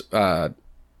Hoffman was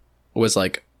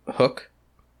like Hook.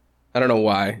 I don't know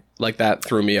why. Like that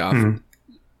threw me off.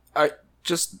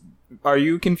 Are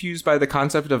you confused by the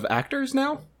concept of actors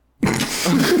now?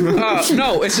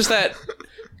 No, it's just that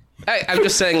I'm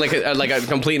just saying like a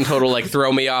complete and total like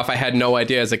throw me off. I had no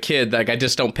idea as a kid. Like I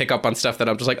just don't pick up on stuff that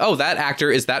I'm just like, oh, that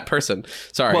actor is that person.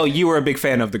 Sorry. Well, you were a big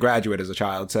fan of The Graduate as a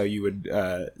child, so you would.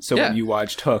 When you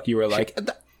watched Hook, you were like.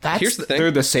 Here's the thing.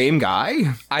 They're the same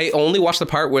guy? I only watched the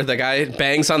part where the guy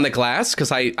bangs on the glass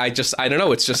because I don't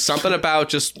know. It's just something about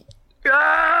just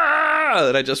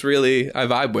that I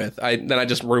vibe with. Then I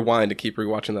just rewind to keep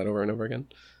rewatching that over and over again.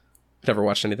 Never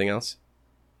watched anything else.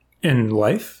 In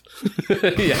life?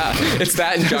 Yeah, it's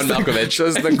that and John Malkovich. So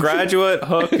it's The Graduate,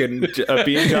 Hook, and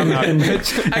being John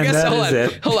Malkovich. I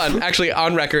guess, hold on. Actually,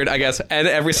 on record, I guess, and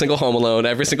every single Home Alone,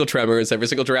 every single Tremors, every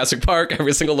single Jurassic Park,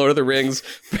 every single Lord of the Rings,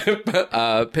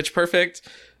 Pitch Perfect,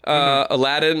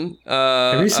 Aladdin.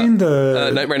 Have you seen the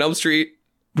Nightmare on Elm Street?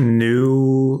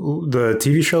 The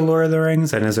TV show Lord of the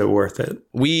Rings, and is it worth it?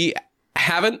 We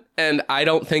haven't, and I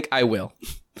don't think I will.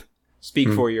 Speak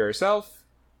for yourself.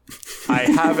 I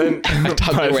haven't. I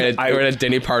thought we're at a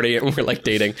dinner party and we're like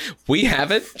dating. We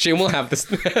haven't. Jim will have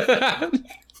this.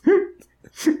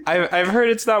 I've heard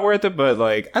it's not worth it, but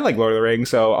like I like Lord of the Rings,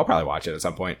 so I'll probably watch it at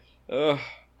some point. And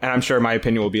I'm sure my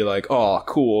opinion will be like, "Oh,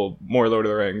 cool, more Lord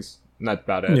of the Rings." And that's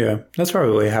about it. Yeah, that's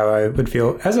probably how I would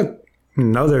feel. As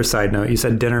another side note, you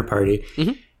said dinner party.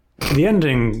 Mm-hmm. The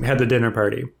ending had the dinner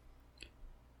party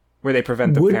where they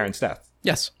prevent the parent's death.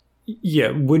 Yes.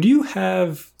 Yeah. Would you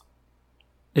have,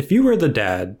 if you were the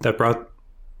dad that brought,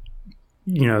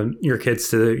 your kids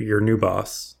to your new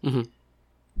boss,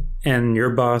 and your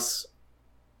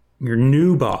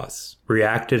new boss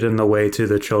reacted in the way to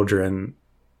the children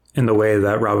in the way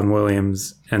that Robin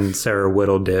Williams and Sarah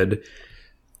Whittle did,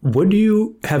 would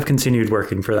you have continued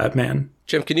working for that man?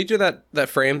 Jim, can you do that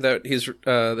frame that he's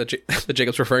that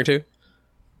Jacob's referring to?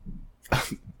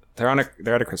 They're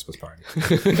at a Christmas party.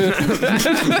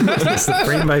 It's the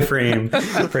frame by frame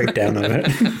breakdown of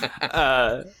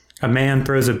it. A man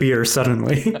throws a beer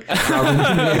suddenly. Robin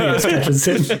Williams catches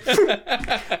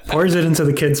it, pours it into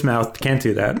the kid's mouth. Can't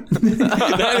do that.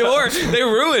 Not anymore. They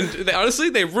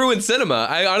ruined cinema.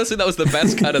 That was the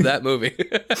best cut of that movie.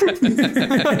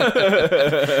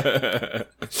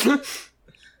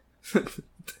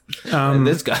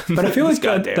 This guy, but I feel like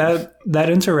that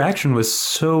interaction was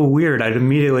so weird. I'd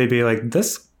immediately be like,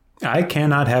 I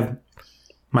cannot have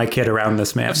my kid around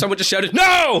this man. If someone just shouted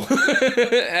 "No!"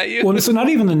 at you. Well, so not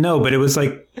even the no, but it was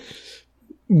like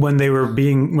when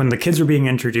the kids were being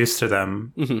introduced to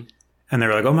them, and they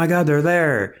were like, "Oh my God, they're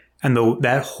there!" And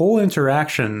that whole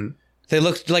interaction, they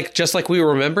looked just like we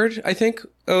remembered. I think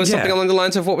it was something along the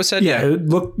lines of what was said. Yeah, it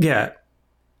looked. Yeah,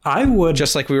 I would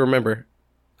just like we remember.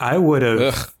 I would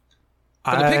have.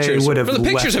 For the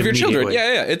pictures of your children.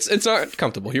 Yeah. It's not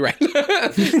comfortable. You're right.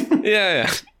 Yeah.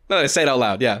 No, I say it out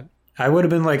loud. Yeah. I would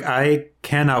have been like, I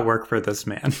cannot work for this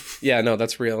man. Yeah, no,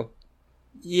 that's real.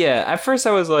 Yeah, at first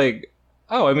I was like,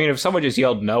 oh, I mean, if someone just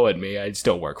yelled no at me, I'd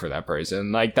still work for that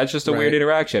person. Like, that's just a weird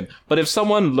interaction. But if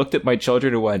someone looked at my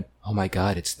children and went, oh my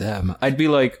God, it's them, I'd be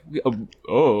like, I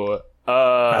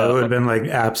would have been like,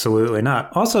 absolutely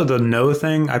not. Also, the no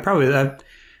thing,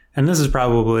 and this is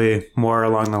probably more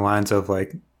along the lines of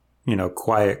like,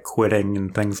 quiet quitting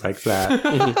and things like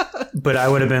that. But I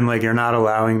would have been like, you're not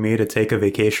allowing me to take a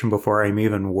vacation before I'm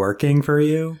even working for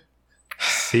you?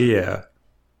 See ya.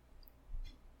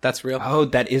 That's real. Oh,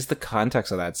 that is the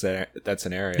context of that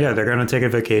scenario. Yeah, they're going to take a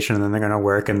vacation and then they're going to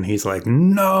work. And he's like,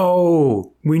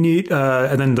 no, we need,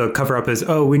 and then the cover up is,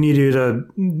 oh, we need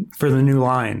you for the new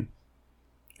line.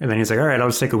 And then he's like, all right, I'll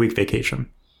just take a week vacation.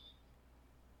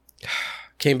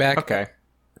 Came back. Okay.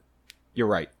 You're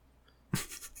right.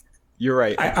 You're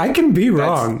right. I can be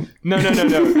wrong. No.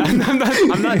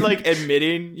 I'm not like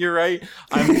admitting you're right.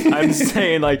 I'm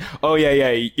saying like, oh yeah,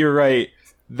 you're right.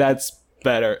 That's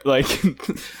better. Like,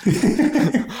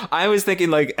 I was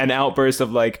thinking like an outburst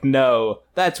of like, no,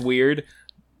 that's weird.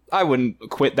 I wouldn't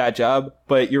quit that job.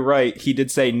 But you're right. He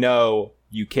did say no.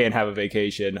 You can't have a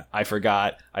vacation. I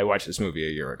forgot. I watched this movie a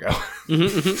year ago.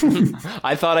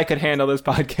 I thought I could handle this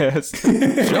podcast.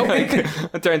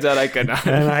 It turns out I could not.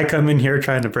 And I come in here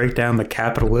trying to break down the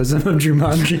capitalism of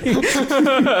Jumanji.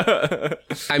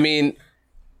 I mean,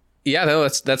 yeah, no,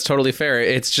 that's totally fair.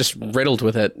 It's just riddled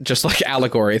with it, just like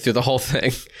allegory through the whole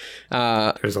thing.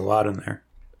 There's a lot in there.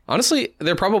 Honestly,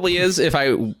 there probably is if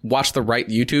I watch the right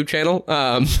YouTube channel.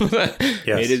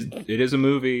 Yes. It is a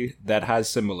movie that has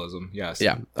symbolism. Yes.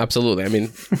 Yeah, absolutely. I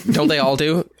mean, don't they all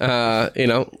do? Like,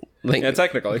 yeah,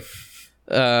 technically.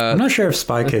 I'm not sure if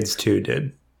Spy Kids 2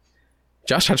 did.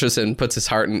 Josh Hutcherson puts his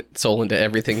heart and soul into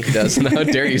everything he does. How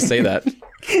dare you say that?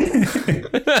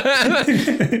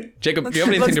 Jacob, do you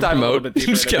have anything to promote? I'm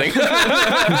just kidding. How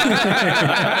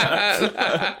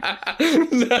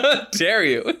dare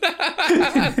you?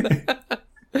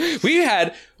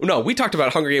 We talked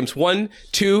about Hunger Games 1,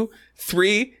 2,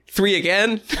 3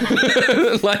 again.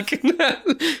 Like,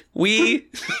 we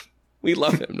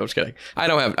love him. No, I'm just kidding.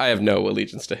 I have no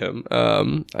allegiance to him.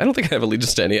 I don't think I have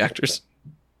allegiance to any actors.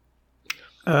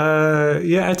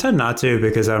 Yeah, I tend not to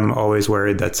because I'm always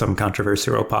worried that some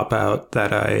controversy will pop out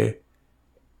that I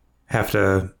have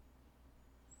to,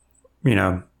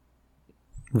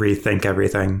 rethink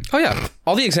everything. Oh yeah,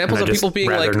 all the examples of people being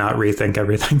rather like, not rethink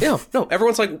everything. Yeah, no,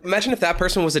 everyone's like, imagine if that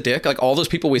person was a dick. Like all those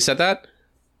people we said that,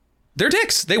 they're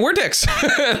dicks. They were dicks,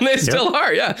 and they still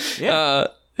are. Yeah,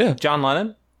 yeah. John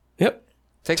Lennon. Yep.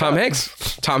 Tom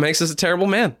Hanks. Tom Hanks is a terrible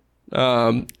man.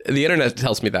 The internet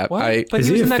tells me that. What? Is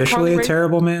he officially a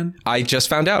terrible man? I just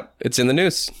found out. It's in the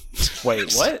news.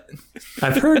 Wait, what?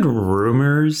 I've heard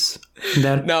rumors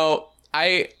that... No,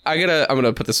 I'm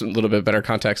gonna put this in a little bit better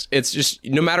context. It's just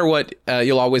no matter what,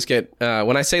 you'll always get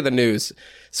when I say the news.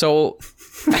 So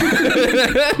When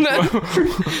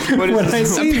I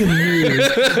say the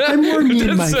news, I'm more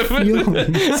mean my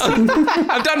feelings.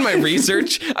 I've done my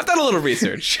research. I've done a little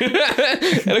research, and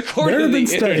according There have to been the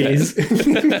studies.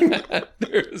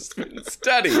 there's been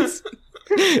studies.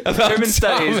 There have been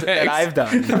studies that I've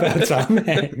done. About Tom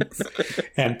Hanks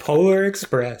and Polar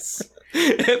Express.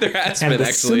 There has And been the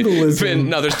actually symbolism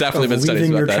no, there's definitely of been studies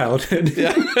leaving about your that.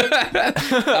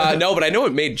 childhood. No, but I know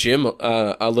it made Jim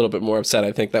a little bit more upset.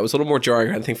 I think that was a little more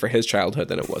jarring, I think, for his childhood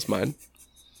than it was mine.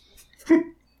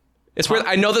 It's weird.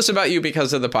 I know this about you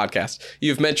because of the podcast.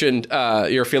 You've mentioned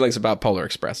your feelings about Polar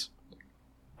Express.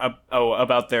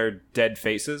 About their dead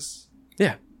faces.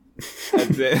 Yeah.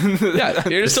 Yeah,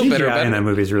 you're still bitter CGI about in it. that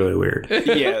movie is really weird.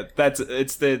 Yeah,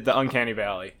 it's the Uncanny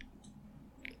Valley.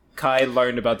 Kai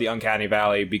learned about the Uncanny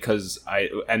Valley because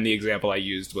the example I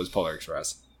used was Polar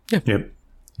Express. Yep.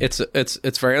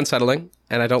 It's very unsettling,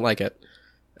 and I don't like it.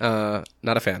 Not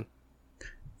a fan.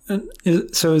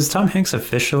 So is Tom Hanks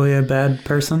officially a bad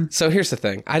person? So here's the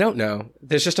thing. I don't know.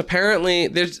 There's just apparently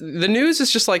the news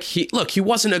is just like he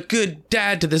wasn't a good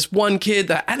dad to this one kid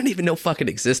that I didn't even know fucking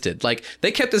existed. Like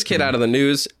they kept this kid out of the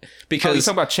news Oh, you because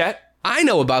talking about Chet? I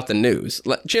know about the news.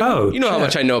 Like, Jim, Oh, you know how Chet.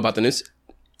 much I know about the news.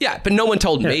 Yeah, but no one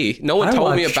told me. No one I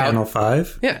told me watched about Channel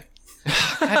 5. Yeah.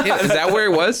 God damn, is that where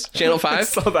it was? Channel 5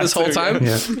 saw that this whole too, time?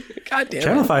 Yeah. God damn.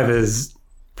 Channel 5 is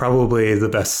probably the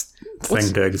best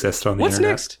thing to exist on the What's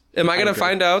internet. next? Am I going to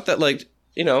find out that, like,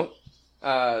 John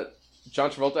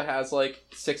Travolta has, like,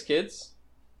 6 kids?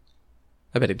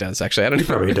 I bet he does, actually. I don't He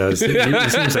even probably does. He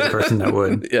seems like a person that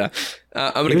would. Yeah.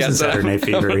 I'm going He to was in guess that. Saturday Night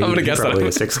Fever. I'm going to He guess probably that.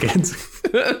 has 6 kids.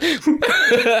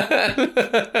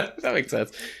 That makes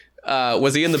sense.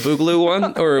 Was he in the Boogaloo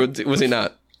one, or was he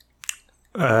not?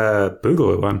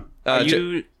 Boogaloo one.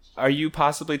 Are you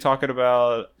possibly talking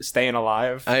about Staying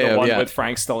Alive? I the am, one yeah. with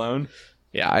Frank Stallone?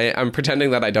 Yeah, I'm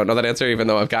pretending that I don't know that answer, even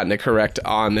though I've gotten it correct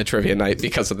on the trivia night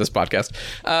because of this podcast,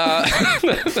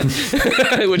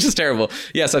 which is terrible.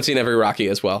 Yes, I've seen every Rocky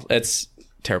as well. It's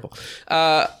terrible.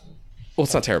 Well,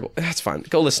 it's not terrible. That's fine.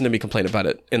 Go listen to me complain about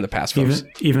it in the past, folks.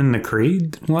 Even the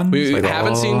Creed one? We Like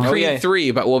haven't all- seen Creed yeah.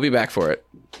 3, but we'll be back for it.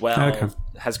 Well, Okay.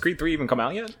 has Creed 3 even come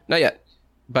out yet? Not yet,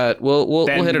 but we'll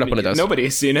Then hit it up when it does.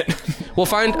 Nobody's seen it. We'll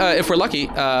find if we're lucky.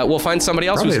 We'll find somebody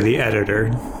else Probably who's the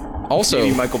editor. also.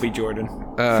 Maybe Michael B. Jordan.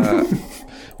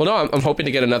 Well, no, I'm hoping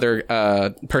to get another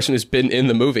person who's been in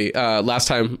the movie. Last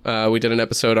time we did an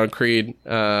episode on Creed,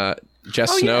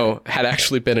 Jess Snow had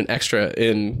actually been an extra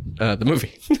in the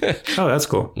movie, Oh, that's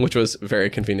cool. which was very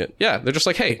convenient. Yeah, they're just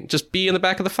like, hey, just be in the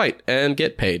back of the fight and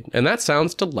get paid. And that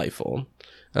sounds delightful.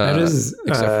 That is.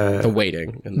 Except for the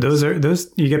waiting. And Those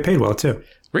you get paid well too.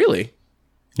 really?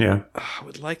 Yeah. I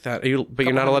would like that. But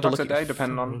you're not allowed to $100 look a day,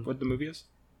 depending on what the movie is.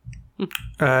 It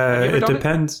done it?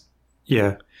 depends.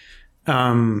 Yeah.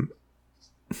 You're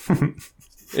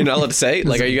not allowed to say?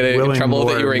 Like, are you going to get in Willing trouble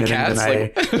that more you were in admitting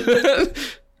Cats? than Like,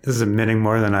 This is admitting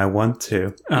more than I want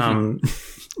to.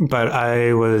 But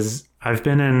I've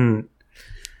been in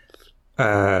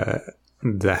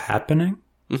The Happening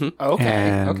Okay,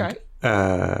 and okay.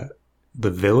 The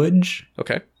Village.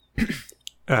 okay.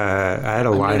 I had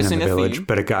a line in The noticing a Village, theme.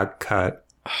 but it got cut.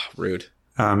 Rude.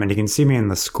 And you can see me in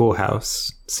the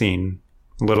schoolhouse scene.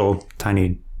 Little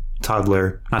tiny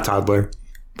toddler, not toddler,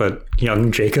 but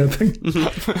young Jacob.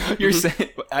 You're saying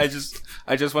I just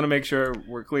want to make sure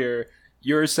we're clear.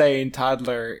 You're saying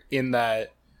toddler in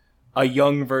that a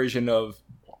young version of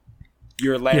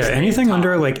your last Yeah, name, anything Todd.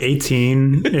 under like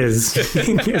 18 is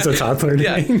a toddler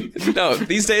Yeah. name. No,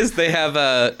 these days they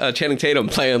have Channing Tatum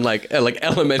playing like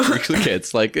elementary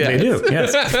kids. Like, yeah. They do,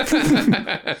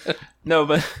 yes. No,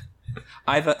 but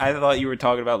I thought you were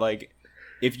talking about like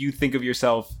if you think of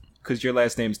yourself because your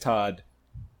last name's Todd,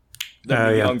 the yeah.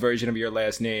 young version of your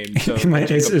last name. So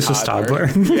It's just toddler.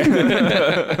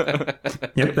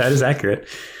 Yep, that is accurate.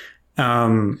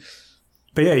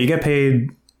 But yeah, you get paid.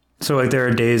 So like there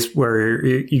are days where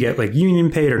you get like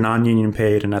union paid or non-union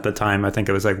paid, and at the time I think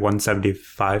it was like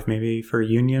 $175 maybe for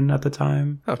union at the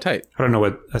time. Oh, tight. I don't know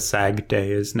what a SAG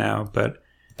day is now, but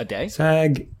A day?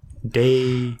 SAG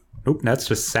day. Nope, that's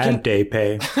just sad day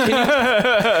pay. So Would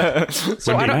I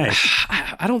be don't, nice.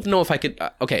 I don't know if I could.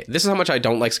 Okay, this is how much I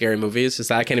don't like scary movies. Is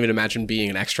that I can't even imagine being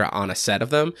an extra on a set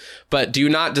of them. But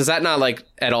does that not like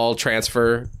at all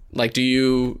transfer? Like,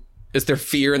 is there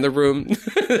fear in the room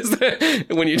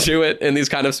when you do it in these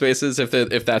kind of spaces? If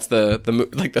that's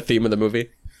the theme of the movie.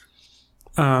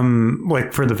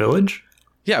 Like for The Village.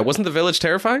 Yeah, wasn't The Village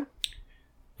terrifying?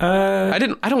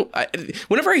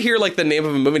 Whenever I hear like the name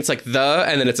of a movie, it's like and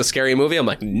then it's a scary movie. I'm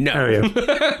like, no. Oh yeah.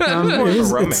 More of a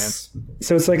romance.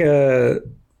 So it's like a.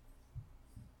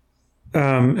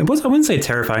 I wouldn't say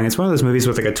terrifying. It's one of those movies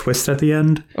with like a twist at the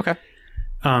end. Okay.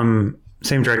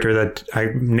 Same director that I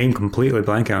named completely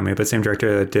blank on me, but same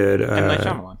director that did. M. Night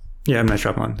Shyamalan. Yeah, M. Night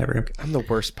Shyamalan. There we go. I'm the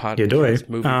worst podcast Yeah,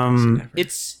 movie. ever.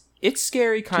 It's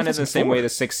scary kind of the same way The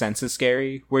Sixth Sense is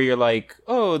scary, where you're like,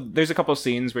 oh, there's a couple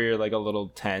scenes where you're like a little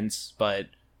tense, but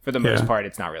for the most part,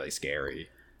 it's not really scary.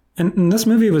 And this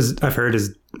movie I've heard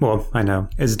is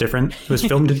different. It was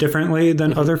filmed differently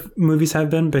than other movies have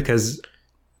been because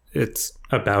it's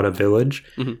about a village.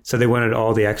 Mm-hmm. So they wanted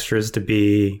all the extras to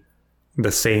be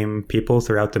the same people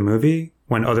throughout the movie.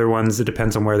 When other ones, it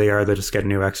depends on where they are, they just get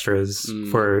new extras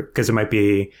because it might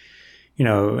be, in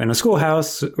a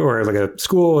schoolhouse or like a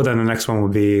school. Then the next one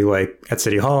would be like at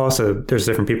City Hall. So there's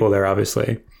different people there,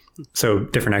 obviously. So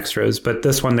different extras. But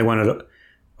this one, they wanted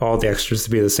all the extras to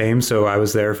be the same. So I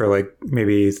was there for like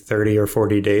maybe 30 or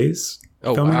 40 days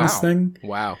filming this thing.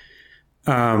 Wow.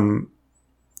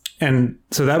 And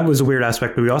so that was a weird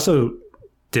aspect. But we also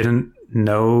didn't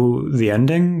know the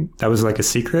ending. That was like a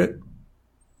secret.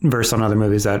 Versus on other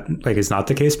movies that like is not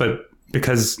the case. But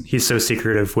because he's so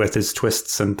secretive with his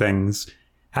twists and things,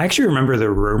 I actually remember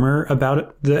the rumor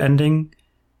about the ending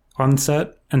on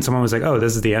set, and someone was like, "Oh,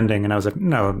 this is the ending," and I was like,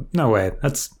 "No way,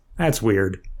 that's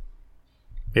weird."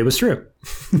 It was true.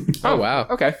 Oh wow,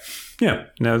 okay, yeah,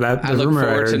 no, that the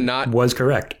rumor was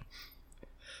correct.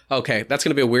 Okay, that's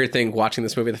going to be a weird thing watching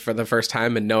this movie for the first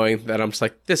time and knowing that I'm just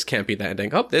like, this can't be the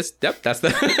ending. Oh, that's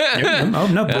the. Oh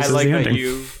no, this is the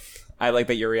ending. I like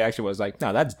that your reaction was like,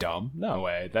 no, that's dumb. No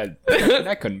way.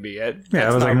 That couldn't be it.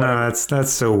 Yeah, I was like, no, that's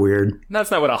so weird.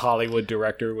 That's not what a Hollywood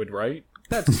director would write.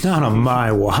 That's not on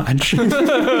my watch. I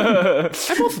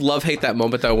both love-hate that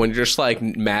moment, though, when you're just, like,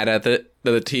 mad at the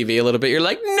TV a little bit. You're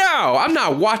like, no, I'm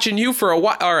not watching you for a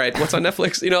while. All right, what's on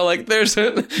Netflix? Like, there's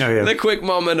the quick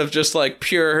moment of just, like,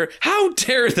 pure, how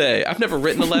dare they? I've never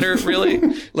written a letter, really,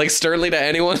 like, sternly to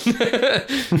anyone.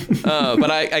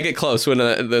 But I get close when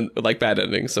like, bad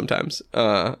endings sometimes.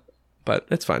 But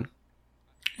it's fine.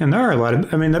 And there are a lot of,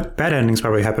 the bad endings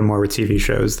probably happen more with TV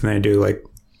shows than they do, like,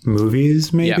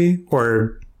 movies,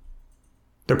 or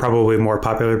they're probably more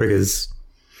popular because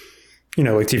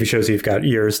like TV shows, you've got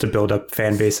years to build up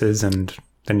fan bases, and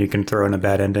then you can throw in a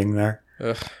bad ending there.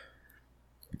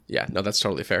 Yeah, no, that's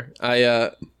totally fair. I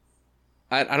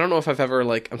don't know if I've ever I'm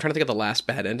trying to think of the last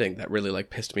bad ending that really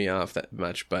pissed me off that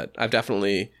much, but I've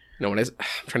definitely when I'm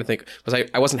trying to think,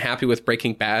 I wasn't happy with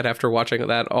Breaking Bad after watching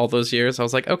that all those years. I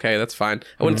was like, okay, that's fine.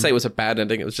 I wouldn't say it was a bad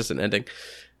ending, it was just an ending.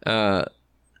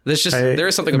 There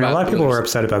is something about. A lot of people were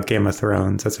upset about Game of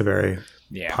Thrones. That's a very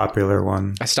popular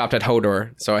one. I stopped at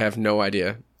Hodor, so I have no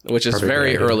idea. Which is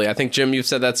very early. I think, Jim, you've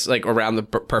said that's like around the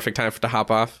perfect time to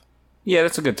hop off. Yeah,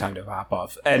 that's a good time to hop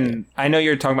off. And I know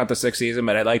you're talking about the 6th season,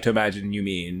 but I'd like to imagine you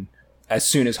mean as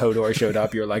soon as Hodor showed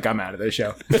up, you're like, I'm out of this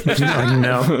show.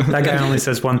 No, that guy only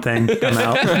says one thing. I'm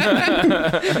out.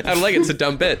 I don't like it. It's a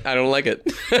dumb bit. I don't like it.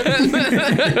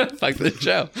 Fuck the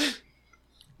show.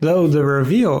 Though the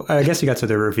reveal, I guess you got to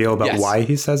the reveal about why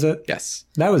he says it. Yes.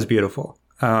 That was beautiful.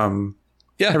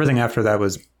 Everything after that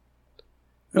was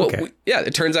okay. Well,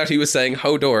 it turns out he was saying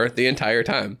Hodor the entire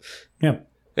time. Yeah.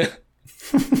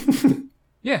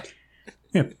 Yeah.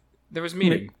 There was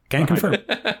meaning. Can't confirm.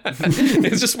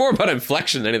 It's just more about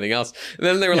inflection than anything else. And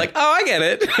then they were like, oh, I get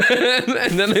it.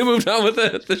 And then they moved on with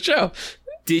the show.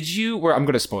 Did you? I'm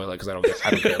going to spoil it because I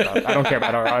don't care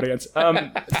about our audience.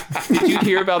 Did you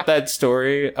hear about that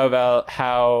story about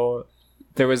how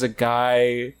there was a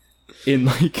guy in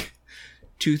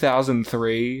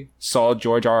 2003 saw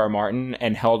George R.R. Martin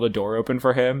and held a door open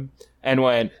for him and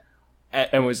went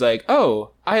and was like,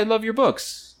 "Oh, I love your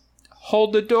books.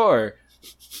 Hold the door,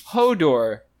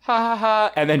 Hodor." Ha ha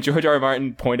ha. And then George R. R.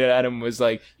 Martin pointed at him and was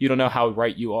like, "You don't know how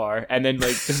right you are." And then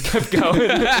just kept going.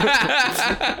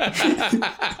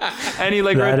 And he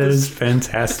that is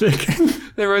fantastic.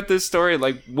 They wrote this story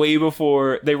way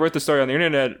before they wrote the story on the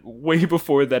internet, way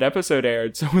before that episode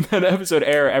aired. So when that episode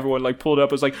aired, everyone pulled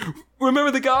up, was like,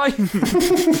 "Remember the guy?"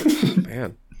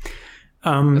 Man.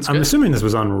 I'm assuming this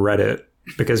was on Reddit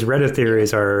because Reddit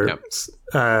theories are.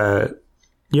 Yep.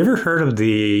 You ever heard of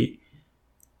the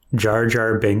Jar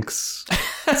Jar Binks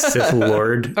Sith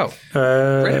Lord? Oh,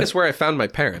 Reddit is where I found my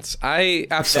parents. I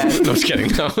absolutely. No, just kidding.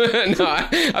 No,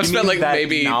 I've spent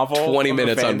maybe 20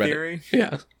 minutes on Reddit. Theory?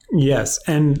 Yeah. Yes,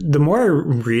 and the more I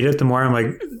read it, the more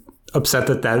I'm upset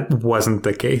that wasn't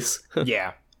the case.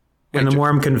 Yeah, and the more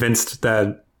I'm convinced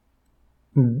that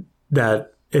that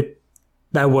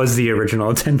was the original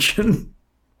intention.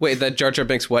 Wait, that Jar Jar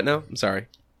Binks what now? I'm sorry.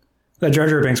 that Jar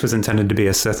Jar Binks was intended to be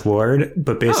a Sith Lord,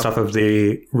 but based off of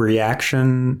the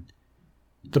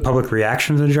public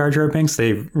reaction to Jar Jar Binks,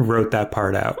 they wrote that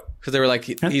part out. Because they were like,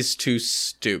 he's too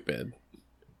stupid.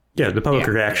 Yeah, the public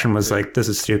reaction was like, this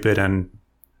is stupid and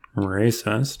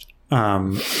racist.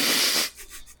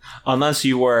 Unless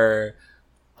you were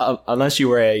a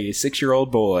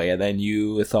 6-year-old boy and then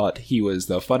you thought he was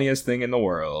the funniest thing in the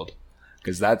world.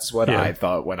 Because that's what I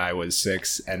thought when I was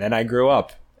 6. And then I grew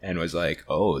up and was like,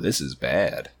 oh, this is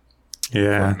bad.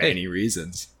 Yeah. For many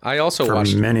reasons. I also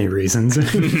watched many reasons.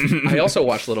 I also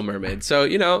watched Little Mermaid. So,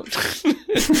 you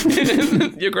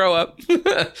grow up.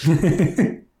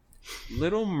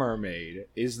 Little Mermaid.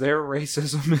 Is there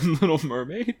racism in Little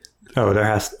Mermaid? Oh, there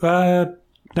has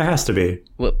to be.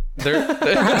 Well,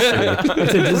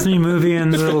 It's a Disney movie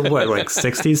in the 60s,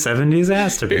 70s? It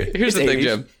has to be. Here's the thing,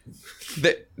 Jim.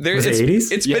 Was it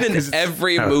 80s? It's been in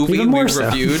every movie even more we've so.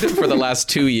 reviewed for the last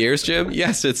 2 years, Jim.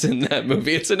 Yes, it's in that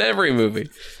movie. It's in every movie.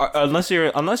 Unless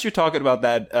you're talking about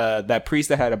that priest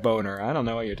that had a boner. I don't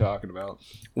know what you're talking about.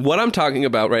 What I'm talking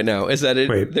about right now is that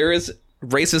there is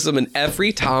racism in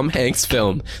every Tom Hanks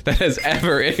film that has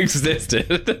ever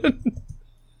existed.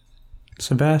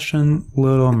 Sebastian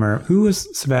Little Mermaid. Who was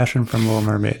Sebastian from Little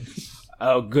Mermaid?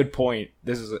 Oh, good point.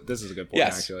 This is a good point,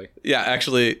 Yes. actually. Yeah,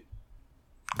 actually.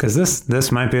 Because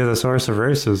this might be the source of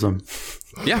racism.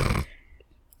 Yeah.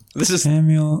 This is...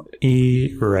 Samuel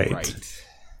E. Wright.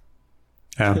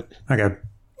 Oh, okay.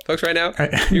 Folks, right now,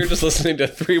 you're just listening to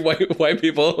 3 white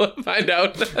people find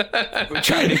out.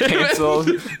 Trying to cancel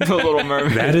The Little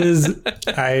Mermaid. That is...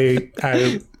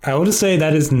 I will just say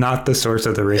that is not the source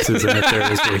of the racism if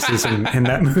there is racism in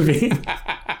that movie.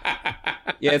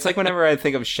 Yeah, it's like whenever I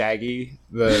think of Shaggy,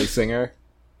 the singer,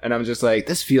 and I'm just like,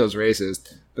 this feels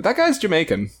racist. But that guy's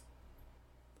Jamaican.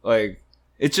 Like,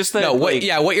 it's just that... No, what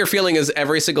you're feeling is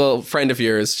every single friend of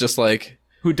yours just like...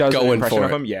 Who does an going impression for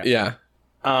of it. him? Yeah. Yeah.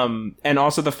 And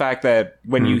also the fact that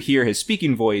when you hear his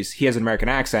speaking voice, he has an American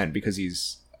accent because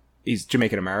he's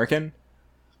Jamaican American.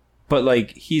 But,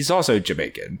 like, he's also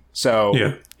Jamaican.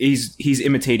 So he's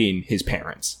imitating his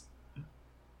parents.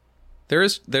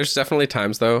 There's definitely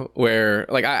times though where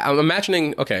like I'm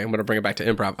imagining, okay, I'm gonna bring it back to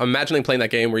improv. I'm imagining playing that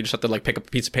game where you just have to like pick up a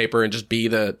piece of paper and just be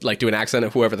do an accent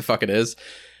of whoever the fuck it is.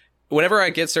 Whenever I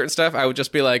get certain stuff, I would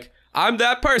just be like, I'm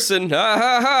that person. Ha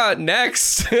ha ha.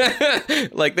 Next.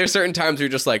 Like there's certain times where you're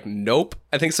just like, nope.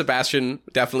 I think Sebastian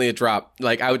definitely a drop.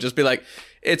 Like I would just be like,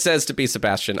 it says to be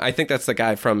Sebastian. I think that's the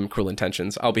guy from Cruel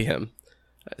Intentions. I'll be him.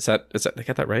 Is that I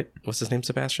got that right? What's his name?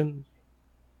 Sebastian?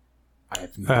 I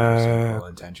have no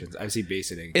intentions. I see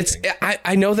basic. It's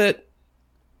I know that.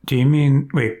 Do you mean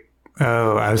wait?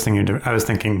 Oh, I was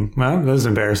thinking. Well, that was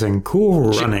embarrassing. Cool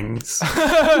Runnings.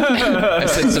 I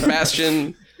said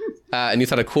Sebastian, and you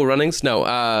thought of Cool Runnings? No.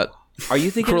 Are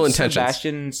you thinking Cruel of Intentions.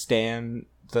 Sebastian Stan,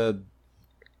 the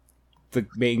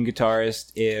main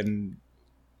guitarist in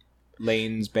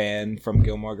Lane's band from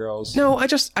Gilmore Girls? No, I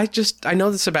know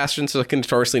that Sebastian's like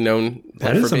notoriously known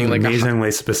That for is being like amazingly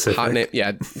a specific. hot name.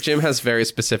 Yeah, Jim has very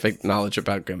specific knowledge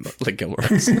about Gilmore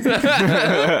Girls.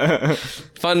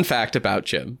 Fun fact about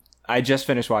Jim. I just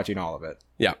finished watching all of it.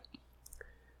 Yeah,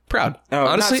 proud. Oh,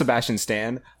 Honestly, not Sebastian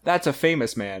Stan. That's a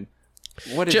famous man.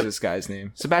 What is Jim. this guy's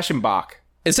name? Sebastian Bach.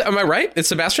 am I right? It's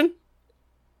Sebastian.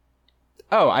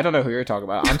 Oh, I don't know who you're talking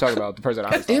about. I'm talking about the person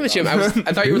I was Damn talking it, Jim! about.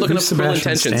 I thought you were looking up Who's Cruel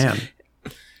Sebastian Intentions.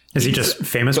 Stan? Is he just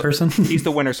famous person? He's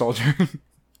the Winter Soldier.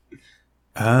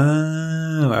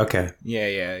 Oh, okay.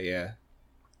 Yeah.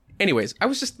 Anyways, I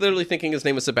was just literally thinking his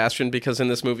name was Sebastian because in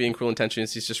this movie, in Cruel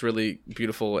Intentions, he's just really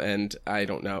beautiful, and I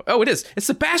don't know. Oh, it is. It's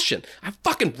Sebastian. I'm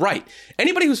fucking right.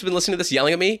 Anybody who's been listening to this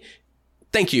yelling at me,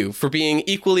 thank you for being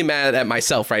equally mad at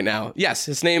myself right now. Yes,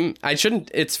 his name,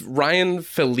 it's Ryan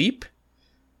Philippe.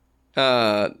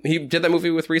 He did that movie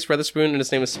with Reese Witherspoon, and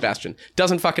his name is Sebastian.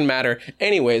 Doesn't fucking matter.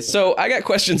 Anyways, so I got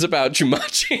questions about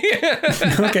Jumanji.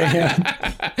 Okay,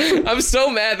 yeah. I'm so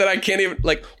mad that I can't even,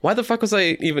 like, why the fuck was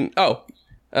I even, I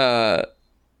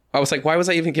was like, why was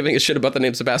I even giving a shit about the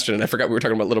name Sebastian? And I forgot we were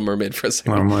talking about Little Mermaid for a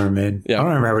second. Little Mermaid. Yeah. I don't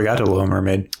remember how we got to Little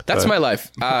Mermaid. That's my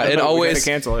life. It We always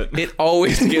gotta cancel it. It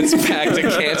always gets back to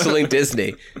canceling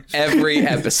Disney every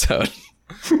episode.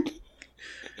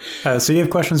 So you have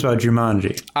questions about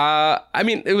Jumanji? I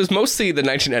mean, it was mostly the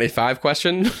 1995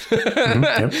 question.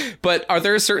 Yep. But are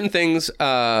there certain things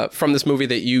from this movie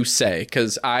that you say?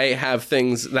 Because I have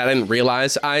things that I didn't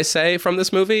realize I say from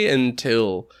this movie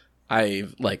until I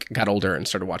like got older and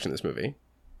started watching this movie.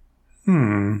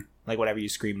 Like whenever you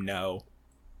scream no.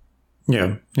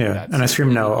 Yeah. And I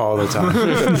scream no all the time.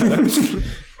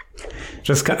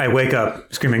 I wake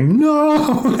up screaming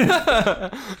no.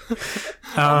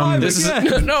 This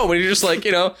is no when you're just like,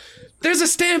 there's a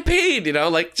stampede,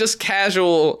 like just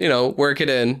casual, work it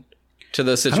in to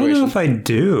the I situation. don't know if I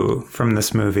do from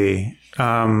this movie.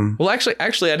 Well, actually, I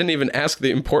didn't even ask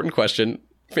the important question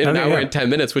in an hour and 10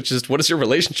 minutes, which is, what is your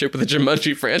relationship with the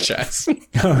Jumanji franchise?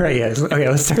 Oh, right, yes. Okay,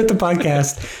 let's start the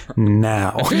podcast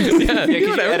now. Yeah, can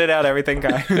you edit out everything,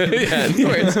 Guy? Yeah, no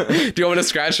worries. Do you want me to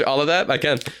scratch all of that? I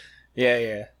can.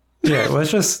 Yeah. Yeah,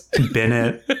 let's just bin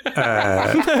it.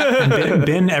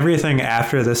 Bin everything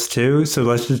after this, too. So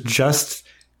let's just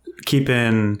keep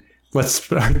in... Let's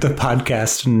start the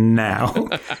podcast now,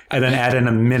 and then add in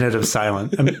a minute of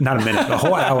silence. Not a minute, a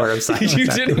whole hour of silence. You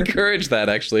did encourage that,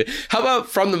 actually. How about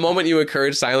from the moment you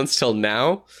encourage silence till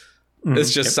now,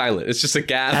 it's just silent. It's just a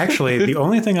gap. Actually, the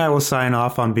only thing I will sign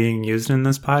off on being used in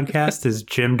this podcast is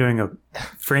Jim doing a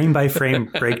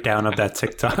frame-by-frame breakdown of that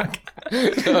TikTok.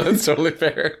 No, that's totally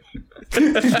fair.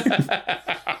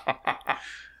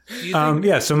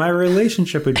 So my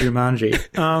relationship with Jumanji.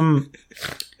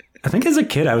 I think as a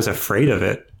kid, I was afraid of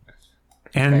it.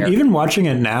 And even watching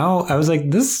it now, I was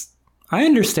like, I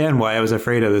understand why I was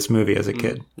afraid of this movie as a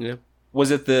kid. Yeah. Was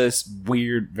it this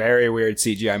very weird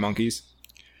CGI monkeys?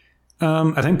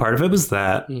 I think part of it was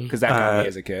that. Because that got me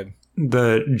as a kid.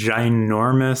 The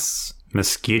ginormous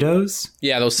mosquitoes.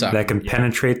 Yeah, those suck. That can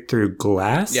penetrate through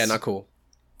glass. Yeah, not cool.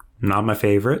 Not my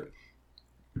favorite.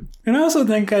 And I also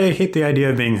think I hate the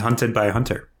idea of being hunted by a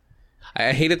hunter.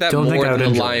 I hated that more than the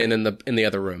lion in the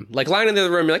other room. Like, lion in the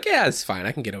other room, you're like, yeah, it's fine.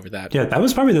 I can get over that. Yeah, that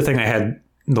was probably the thing I had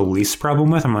the least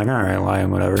problem with. I'm like, all right, lion,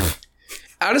 whatever.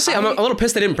 Honestly, I'm a little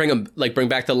pissed they didn't bring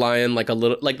back the lion like a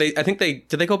little. Like, did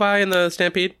they go by in the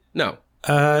stampede? No.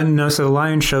 No, so the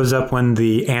lion shows up when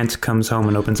the aunt comes home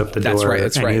and opens up the door.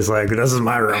 That's right. And he's like, this is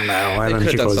my room now. And then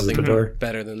she closes the door.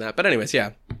 Better than that. But anyways,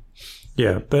 yeah.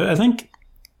 Yeah, but I think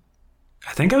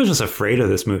I was just afraid of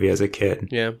this movie as a kid.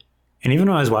 Yeah. And even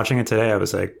when I was watching it today, I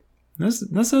was like,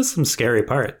 this has some scary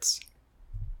parts.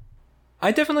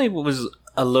 I definitely was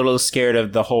a little scared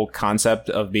of the whole concept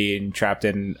of being trapped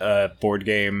in a board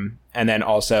game, and then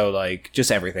also like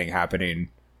just everything happening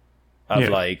of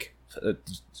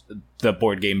the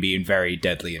board game being very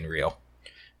deadly and real.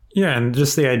 Yeah, and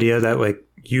just the idea that like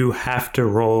you have to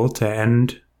roll to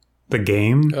end the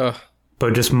game,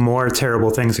 but just more terrible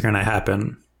things are going to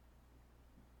happen.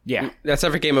 Yeah, that's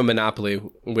every game of Monopoly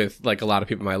with like a lot of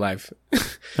people in my life.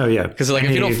 Oh yeah, because like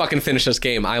if you don't fucking finish this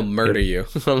game, I'll murder you.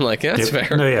 I'm like, yeah, that's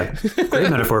fair. No, yeah,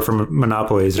 great metaphor for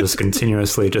Monopoly is just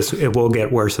continuously it will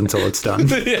get worse until it's done.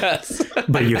 Yes,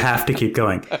 but you have to keep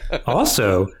going.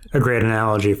 Also, a great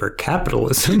analogy for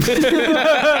capitalism.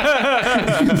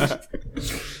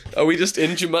 Are we just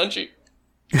in Jumanji?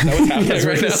 Is that what's happening yes,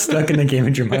 we're right just now? stuck in a game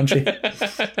of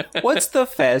Jumanji. What's the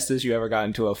fastest you ever got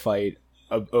into a fight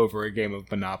over a game of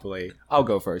Monopoly? I'll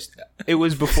go first. It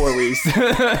was before we...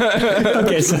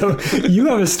 Okay, so you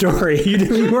have a story.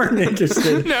 You weren't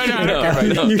interested. No.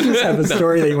 You just have a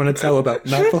story that you want to tell about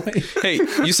Monopoly. Hey,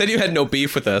 you said you had no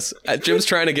beef with us. Jim's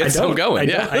trying to get some going.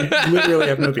 I literally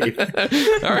have no beef.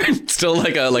 All right, still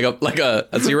like a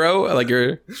zero. Like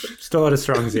you're still at a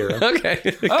strong 0.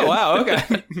 Okay. Oh wow.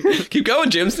 Okay. Keep going,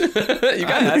 Jims. You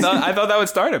got it. I thought that would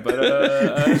start it,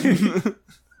 but.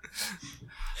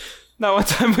 No, one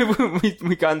time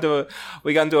we got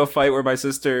into a fight where my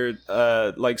sister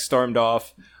stormed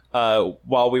off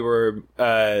while we were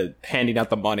handing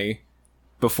out the money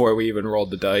before we even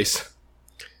rolled the dice.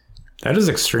 That is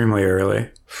extremely early.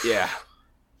 Yeah.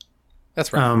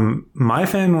 That's right. My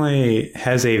family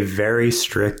has a very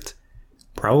strict,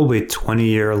 probably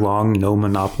 20-year-long no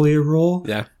Monopoly rule.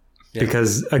 Yeah.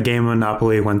 Because a game of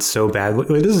Monopoly went so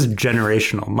badly. This is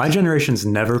generational. My generation's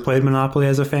never played Monopoly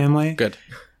as a family. Good.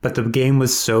 But the game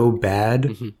was so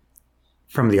bad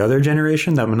from the other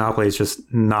generation that Monopoly is just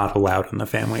not allowed in the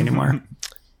family anymore.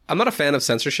 I'm not a fan of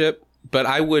censorship, but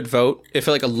I would vote if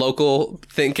like a local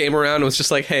thing came around and was just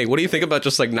like, hey, what do you think about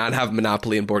just like not having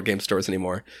Monopoly in board game stores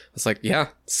anymore? It's like, yeah,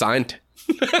 signed.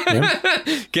 Yeah.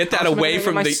 Get that away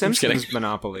from the Simpsons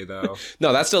Monopoly, though.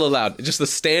 No, that's still allowed. Just the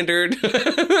standard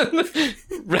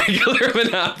regular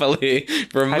Monopoly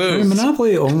removed.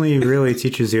 Monopoly only really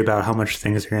teaches you about how much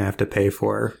things you're gonna have to pay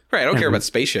for. Right, I don't care about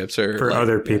spaceships or for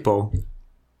other people.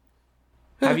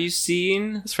 Have you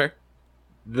seen? That's fair.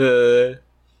 The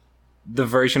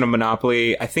version of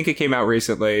Monopoly, I think it came out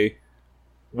recently,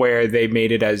 where they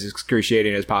made it as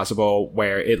excruciating as possible,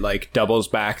 where it like doubles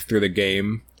back through the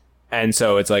game. And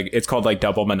so it's called like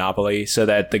double Monopoly, so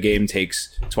that the game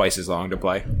takes twice as long to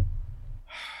play.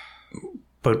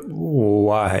 But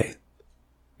why?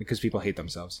 Because people hate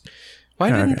themselves.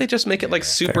 Why didn't they just make it like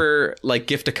super like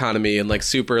gift economy and like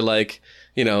super like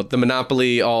the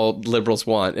monopoly all liberals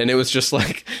want. And it was just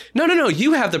like, no,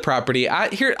 you have the property.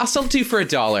 I'll sell it to you for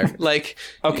 $1. Like,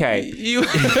 Okay. you,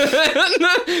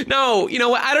 no, you know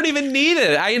what? I don't even need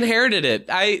it. I inherited it.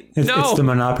 It's the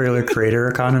monopoly creator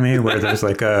economy where there's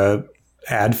like a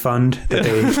ad fund that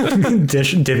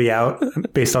they divvy out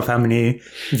based off how many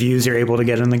views you're able to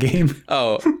get in the game.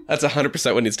 Oh, that's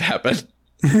 100% what needs to happen.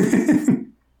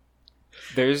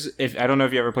 I don't know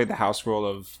if you ever played the house rule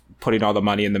of putting all the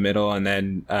money in the middle, and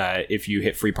then if you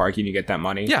hit free parking, you get that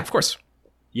money. Yeah, of course.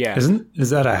 Yeah. Is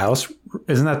that a house?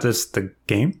 Isn't that just the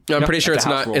game? No, I'm pretty sure it's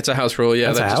not. It's a house rule. Yeah,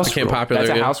 That's that a just house became rule. popular.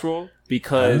 That's a yeah. house rule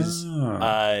because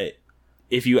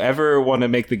if you ever want to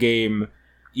make the game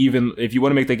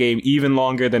even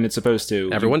longer than it's supposed to,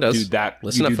 Everyone does. do that.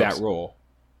 Listen you up, do folks. that rule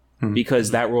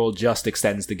because that rule just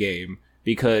extends the game.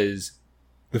 Because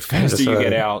the faster you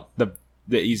get out,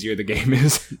 the easier the game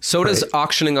is. So does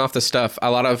auctioning off the stuff.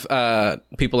 A lot of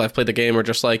people I've played the game are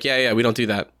just like, yeah, we don't do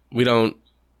that. We don't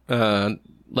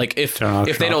like if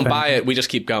they don't buy it, we just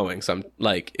keep going. Some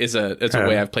like it's a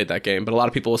way I've played that game. But a lot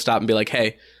of people will stop and be like,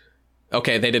 hey,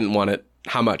 okay, they didn't want it.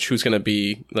 How much? Who's gonna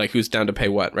be like? Who's down to pay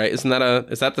what? Right? Is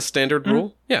that the standard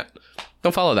rule? Yeah.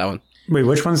 Don't follow that one. Wait,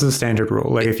 which one's the standard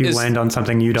rule? Like if you land on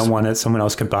something you don't want it, someone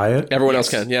else could buy it? Everyone else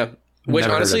can. Yeah. Which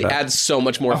Never honestly heard of that. adds so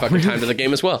much more fucking time to the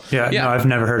game as well. Yeah, no, I've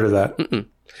never heard of that.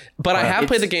 But I have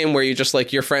played the game where you just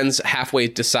like your friends halfway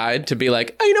decide to be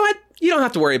like, oh, you know what? You don't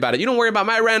have to worry about it. You don't worry about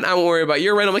my rent. I won't worry about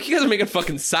your rent. I'm like, you guys are making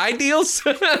fucking side deals?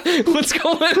 What's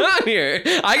going on here?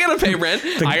 I gotta pay rent.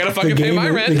 I gotta fucking pay my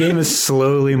rent. The game is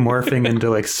slowly morphing into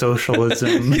like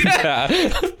socialism. Yeah.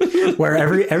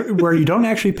 where you don't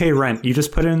actually pay rent. You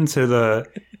just put it into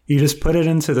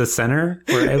the center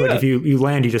where like if you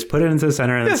land, you just put it into the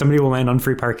center and then somebody will land on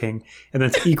free parking and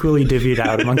then it's equally divvied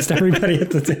out amongst everybody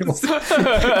at the table.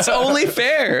 It's only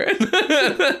fair. And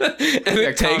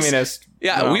it takes, communist.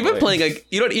 yeah, we've been playing like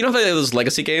you know those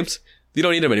legacy games? You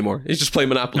don't need them anymore. You just play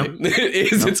Monopoly. Nope.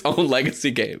 It is its own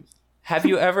legacy game. Have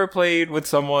you ever played with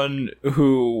someone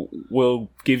who will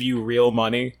give you real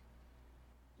money?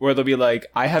 Where they'll be like,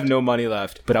 I have no money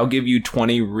left, but I'll give you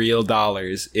 $20 real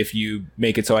if you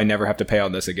make it so I never have to pay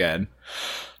on this again.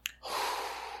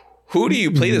 Who do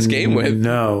you play this game with?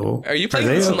 No. Are you playing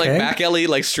this in like back alley,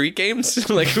 like street games?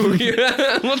 Like,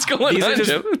 what's going on,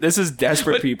 Jim? This is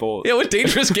desperate people. Yeah, what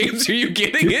dangerous games are you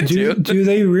getting into? Do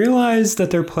they realize that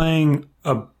they're playing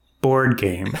a board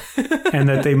game and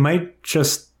that they might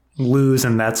just lose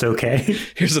and that's okay?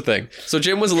 Here's the thing. So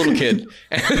Jim was a little kid.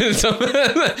 And so,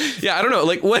 yeah, I don't know.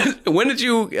 Like, when did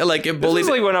you like get bullied? This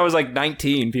was like when I was like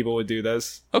 19, people would do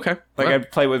this. Okay. Like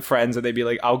I'd play with friends and they'd be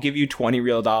like, I'll give you $20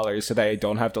 real so that I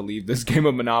don't have to leave this game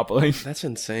of Monopoly. That's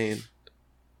insane.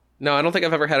 No, I don't think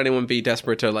I've ever had anyone be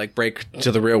desperate to like break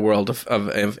to the real world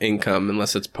of income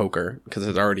unless it's poker, because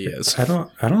it already is. I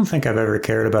don't think I've ever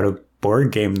cared about a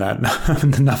board game that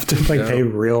enough to like pay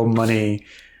real money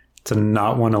to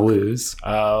not want to lose.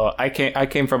 I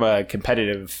came from a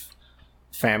competitive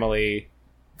family,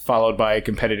 followed by a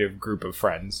competitive group of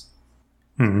friends.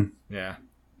 Yeah,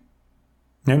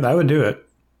 that would do it.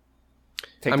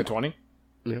 Take the 20.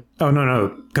 Yeah. Oh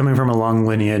no! Coming from a long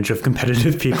lineage of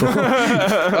competitive people,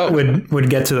 would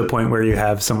get to the point where you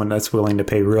have someone that's willing to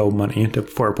pay real money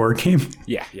for a board game.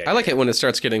 Yeah. I like it when it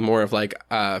starts getting more of like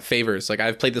favors. Like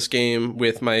I've played this game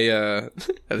with my.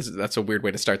 That's a weird way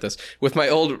to start this. With my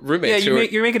old roommates. Yeah,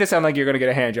 you're making it sound like you're going to get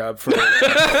a hand job for.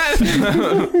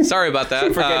 Sorry about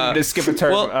that. For getting to skip a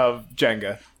turn of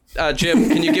Jenga. Jim,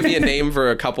 can you give me a name for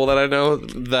a couple that I know?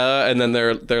 And then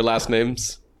their last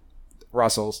names.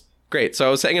 Russells. Great. So I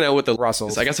was hanging out with the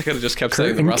Russells. I guess I could have just kept Kurt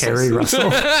saying the Russells. Carrie Russell.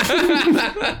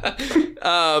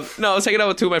 No, I was hanging out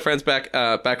with two of my friends back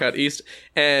out east,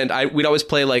 and we'd always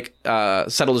play like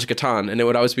Settlers of Catan, and it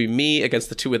would always be me against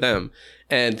the two of them.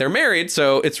 And they're married,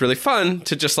 so it's really fun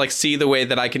to just like see the way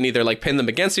that I can either like pin them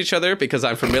against each other, because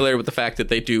I'm familiar with the fact that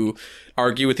they do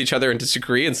argue with each other and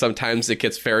disagree, and sometimes it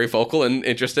gets very vocal and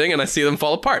interesting, and I see them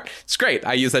fall apart. It's great.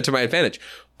 I use that to my advantage.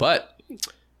 But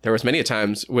there was many a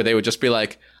times where they would just be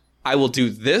like, I will do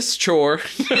this chore.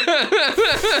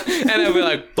 And I'd be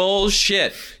like,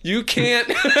 bullshit. You can't.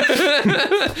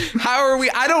 How are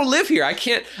we? I don't live here. I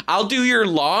can't. I'll do your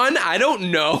lawn. I don't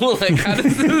know. Like, how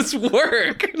does this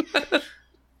work?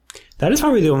 That is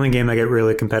probably the only game I get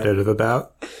really competitive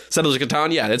about. Settlers of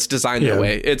Catan, yeah, it's designed that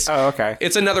way. It's okay.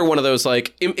 It's another one of those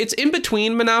like it's in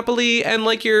between Monopoly and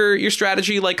like your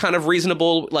strategy, like kind of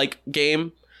reasonable like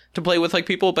game to play with like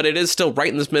people, but it is still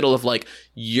right in this middle of like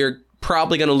you're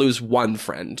probably going to lose one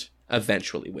friend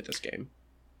eventually with this game.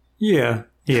 Yeah.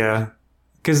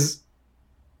 Because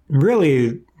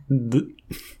really, the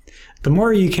the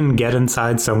more you can get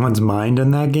inside someone's mind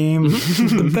in that game,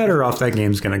 the better off that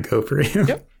game's going to go for you.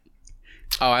 Yep.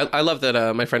 Oh, I love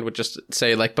that my friend would just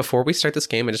say, like, before we start this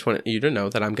game, I just want you to know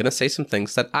that I'm going to say some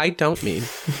things that I don't mean.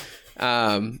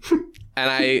 And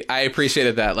I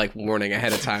appreciated that, like, warning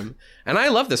ahead of time. And I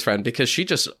love this friend because she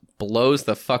just blows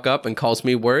the fuck up and calls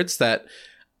me words that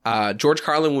George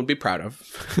Carlin would be proud of.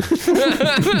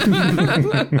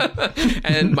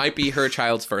 And might be her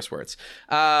child's first words.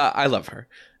 I love her.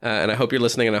 And I hope you're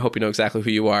listening, and I hope you know exactly who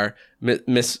you are.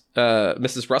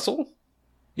 Mrs. Russell?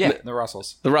 Yeah, the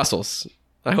Russells. The Russells.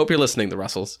 I hope you're listening, the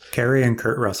Russells. Carrie and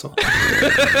Kurt Russell.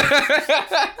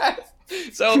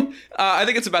 So I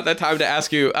think it's about that time to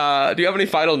ask you, do you have any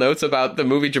final notes about the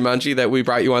movie Jumanji that we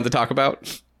brought you on to talk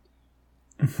about?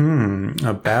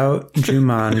 About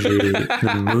Jumanji,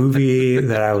 the movie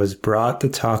that I was brought to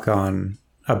talk on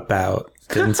about.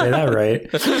 Didn't say that right.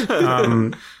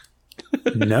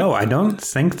 No, I don't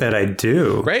think that I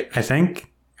do. Right? I think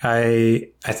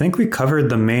we covered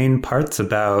the main parts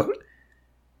about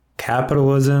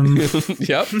capitalism,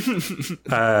 Yep.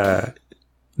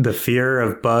 the fear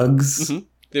of bugs,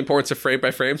 The importance of frame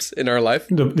by frames in our life.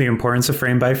 the importance of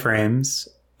frame by frames.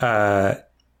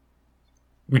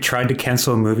 We tried to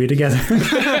cancel a movie together.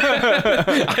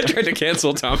 I tried to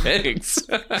cancel Tom Hanks.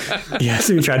 Yes,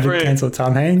 we tried to cancel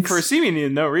Tom Hanks. For seemingly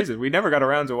no reason. We never got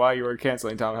around to why you were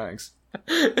canceling Tom Hanks.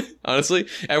 Honestly,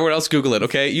 everyone else Google it,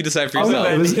 okay? You decide for Oh, yourself.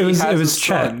 no, it was he has a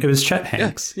Chet. son. It was Chet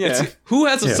Hanks. Yeah. Who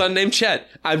has a Yeah. son named Chet?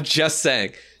 I'm just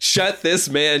saying. Shut this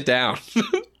man down.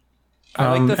 I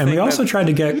like the And we thing also that- tried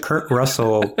to get Kurt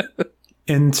Russell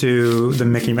into the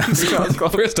Mickey Mouse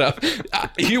Club. First off,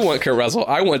 you want Kurt Russell.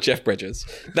 I want Jeff Bridges.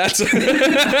 That's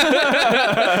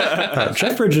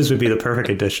Jeff Bridges would be the perfect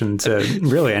addition to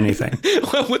really anything.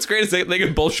 what's great is they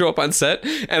could both show up on set,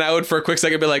 and I would for a quick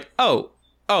second be like, oh,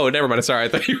 never mind. Sorry, I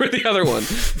thought you were the other one.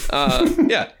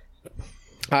 Yeah,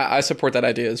 I support that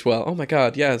idea as well. Oh my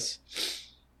god, yes.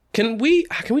 Can we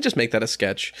just make that a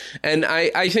sketch? And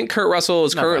I think Kurt Russell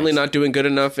is currently not doing good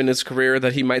enough in his career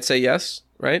that he might say yes,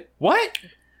 right? What?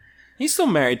 He's still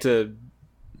married to...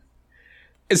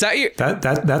 Is that your...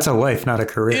 That's a life, not a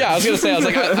career. Yeah, I was going to say,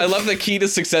 I love the key to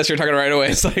success you're talking right away.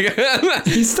 It's like...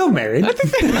 He's still married.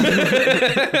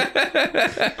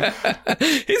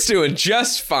 He's doing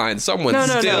just fine. Someone No.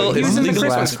 still He is was in the legally...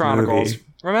 Christmas last Chronicles. movie.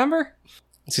 Remember?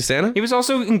 Is he Santa? He was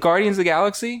also in Guardians of the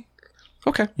Galaxy.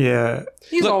 Okay. Yeah.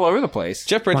 He's Look, all over the place.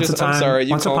 Jeff Bridges, I'm sorry.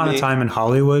 Once upon a time in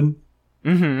Hollywood.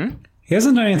 Mm-hmm. He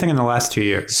hasn't done anything in the last 2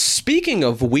 years. Speaking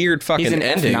of weird fucking He's in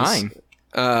endings,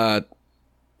 F9.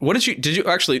 what did you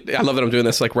actually? I love that I'm doing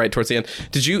this like right towards the end.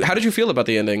 How did you feel about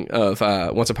the ending of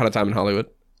Once Upon a Time in Hollywood?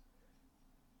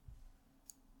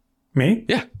 Me?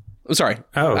 Yeah, I'm sorry.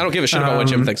 Oh, I don't give a shit about what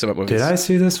Jim thinks about movies. Did I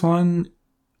see this one?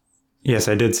 Yes,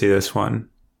 I did see this one.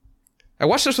 I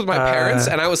watched this with my parents,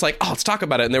 and I was like, "Oh, let's talk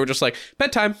about it," and they were just like,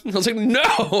 "Bedtime." I was like, "No."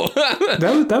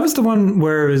 That was the one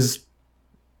where it was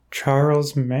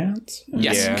Charles Manson?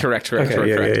 Yes, Yeah. correct. Okay,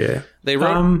 yeah. They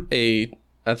wrote a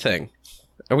thing.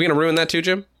 Are we gonna ruin that too,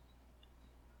 Jim?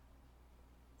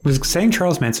 Was saying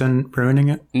Charles Manson ruining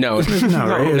it? No, No,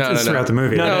 right? No, It's no. throughout the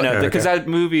movie. No, Okay. because that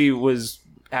movie was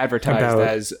advertised About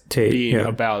as Tate, being yeah.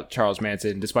 about Charles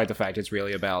Manson, despite the fact it's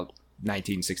really about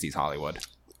 1960s Hollywood.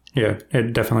 Yeah,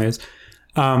 it definitely is.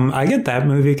 I get that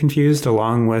movie confused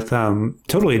along with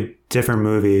totally different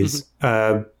movies.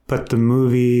 But the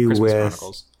movie Christmas with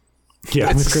Chronicles. yeah,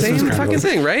 it's with the Christmas same fucking Chronicles.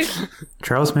 thing,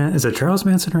 right? Is it Charles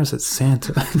Manson or is it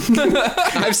Santa?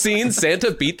 I've seen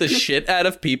Santa beat the shit out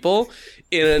of people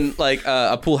in like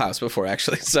a pool house before,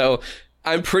 actually. So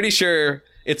I'm pretty sure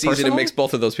it's easy to Personally? mix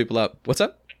both of those people up. What's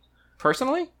up?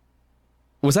 Personally?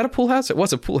 Was that a pool house? It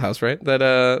was a pool house, right?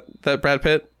 That Brad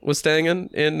Pitt was staying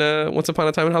in Once Upon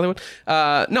a Time in Hollywood.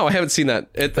 No, I haven't seen that.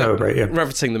 Oh, right, yeah.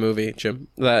 Referencing the movie, Jim.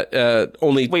 That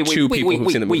only two people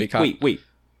who've seen the movie. Wait.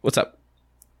 What's up?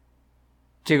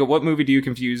 Jacob, what movie do you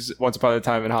confuse Once Upon a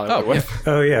Time in Hollywood Oh, with?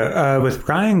 Oh yeah, with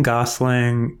Ryan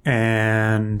Gosling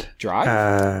and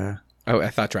Drive? Oh, I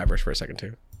thought Drivers for a second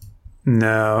too.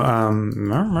 no,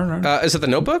 Is it The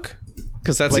Notebook?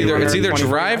 Because that's Blade either Runner it's either 2049?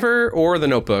 Driver or The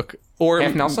Notebook or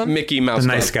Half Nelson? Mickey Mouse The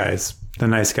Club. Nice Guys. The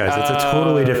Nice Guys. It's a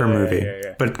totally different movie,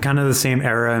 yeah. but kind of the same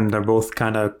era, and they're both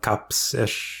kind of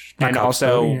cops-ish. Not And cops,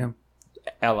 also- but, yeah.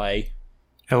 L.A.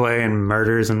 LA and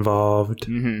murders involved.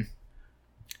 Mm-hmm.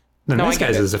 The No, Nice I get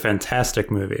Guys it. is a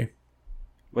fantastic movie.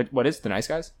 What is The Nice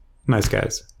Guys? Nice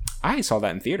Guys. I saw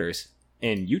that in theaters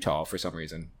in Utah for some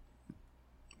reason.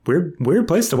 Weird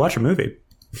place to watch a movie.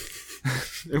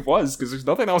 It was, because there's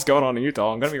nothing else going on in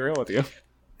Utah. I'm going to be real with you.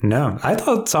 No, I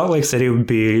thought Salt Lake City would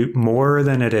be more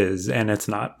than it is, and it's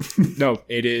not. No,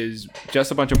 it is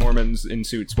just a bunch of Mormons in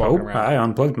suits walking Oh, around. I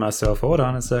unplugged myself. Hold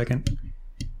on a second.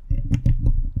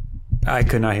 I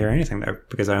could not hear anything there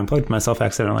because I unplugged myself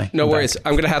accidentally. No I'm back. worries.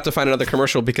 I'm going to have to find another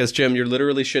commercial because, Jim, you're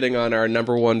literally shitting on our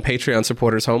number one Patreon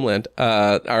supporter's homeland.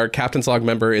 Our Captain's Log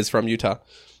member is from Utah.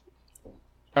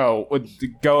 Oh,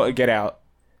 go get out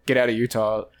of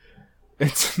Utah.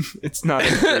 It's not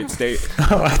a great state.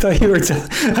 Oh, I thought you were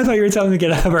telling me to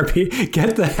get out of our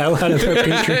get the hell out of our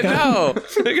Patreon. No,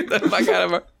 get the fuck out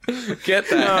of our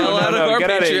hell out of our get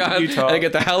out of Patreon Utah. and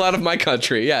get the hell out of my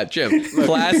country. Yeah, Jim,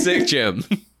 classic Jim.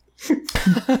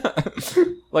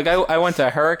 Like I went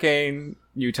to Hurricane,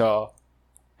 Utah,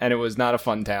 and it was not a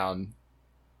fun town.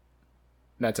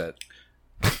 That's it.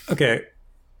 Okay,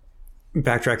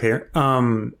 backtrack here.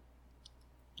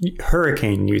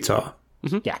 Hurricane, Utah.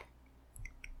 Yeah.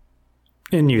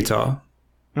 In Utah.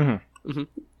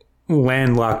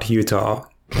 Landlocked Utah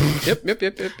Yep.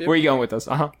 Where are you going with this?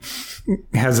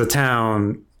 has a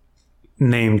town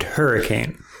named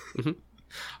Hurricane.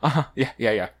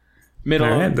 Yeah. Middle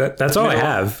All right, that's all I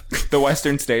have. the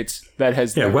Western states that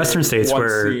has Yeah, never Western states once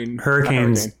where seen a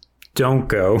hurricanes hurricane. don't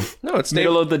go. No, it's named,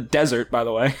 Middle of the desert, by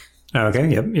the way. Okay,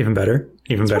 yep, even better.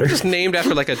 just named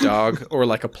after like a dog or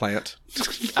like a plant.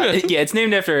 Yeah, it's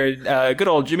named after good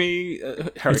old Jimmy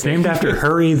Hurricane. It's named after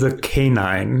Hurry the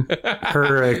Canine.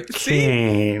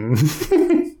 Hurricane.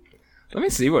 Let me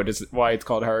see why it's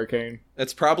called Hurricane.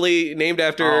 It's probably named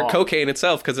after Oh. cocaine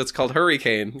itself because it's called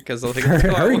Hurricane. Because they'll think it's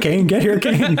called Hurricane, get your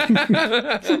cane.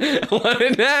 Want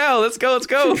it now? Let's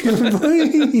go.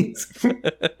 Please.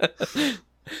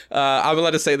 I'm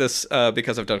allowed to say this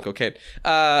because I've done cocaine.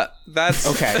 That's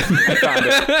Okay, I found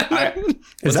it.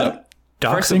 Is that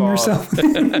First of doxing all- yourself?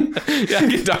 Yeah, I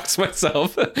can dox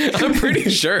myself. I'm pretty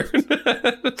sure.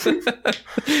 I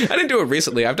didn't do it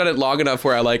recently. I've done it long enough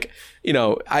where I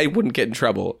wouldld get in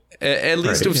trouble. At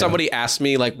least Right, if yeah. somebody asked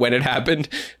me like when it happened,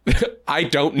 I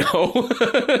don't know.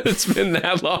 It's been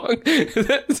that long.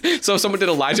 So if someone did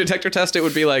a lie detector test, it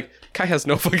would be like, Kai has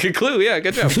no fucking clue. Yeah,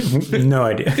 good job. No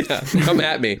idea. Come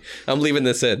at me. I'm leaving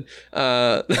this in.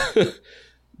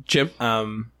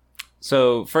 Jim?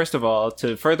 So first of all,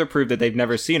 to further prove that they've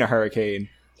never seen a hurricane,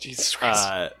 Jesus Christ.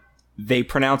 they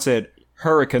pronounce it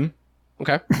hurricane.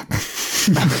 Okay.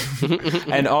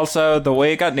 And also, the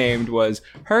way it got named was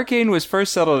Hurricane was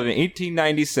first settled in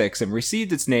 1896 and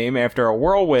received its name after a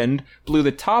whirlwind blew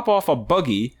the top off a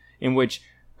buggy in which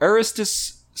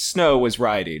Erastus Snow was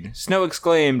riding. Snow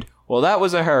exclaimed, "Well, that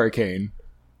was a hurricane.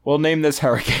 We'll name this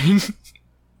Hurricane."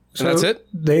 And that's it?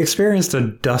 They experienced a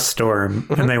dust storm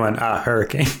and they went,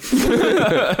 hurricane.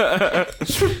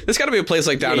 There's got to be a place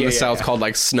like down in the Yeah. south called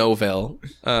like Snowville.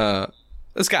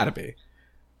 There's got to be.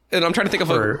 And I'm trying to think of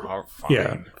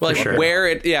Yeah, like for sure. where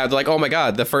it. Yeah, they're like, oh my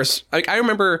god, the first. Like, I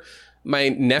remember my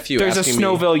nephew. There's a asking me,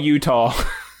 Snowville, Utah.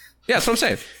 Yeah, that's what I'm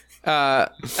saying. I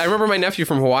remember my nephew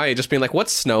from Hawaii just being like,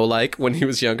 "What's snow like?" when he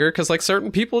was younger, because like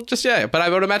certain people just But I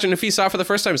would imagine if he saw it for the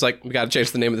first time, he's like, "We got to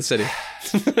change the name of the city."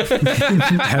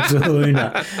 Absolutely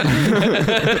not.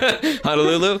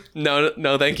 Honolulu?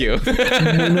 No, thank you.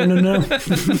 No.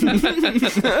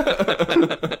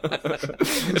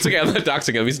 It's okay. I'm not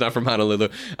doxing him. He's not from Honolulu.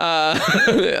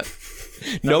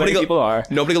 Many people are.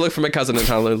 Nobody look for my cousin in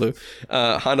Honolulu.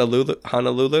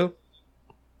 Honolulu.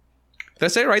 Did I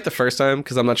say it right the first time?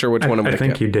 Because I'm not sure which one I'm I going to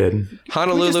think get. you did.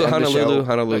 Honolulu. end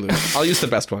the show. I'll use the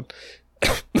best one.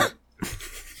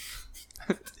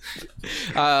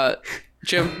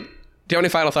 Jim, do you have any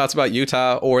final thoughts about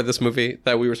Utah or this movie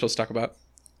that we were supposed to talk about?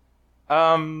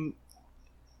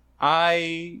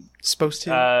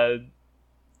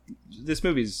 This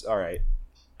movie's all right.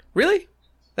 Really?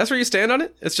 That's where you stand on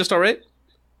it? It's just all right?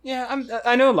 Yeah,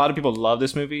 I know a lot of people love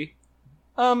this movie.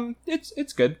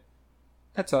 It's good.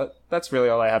 That's really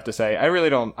all I have to say. I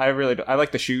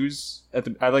like the shoes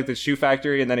I like the shoe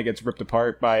factory, and then it gets ripped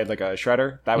apart by like a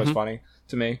shredder. That was funny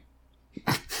to me.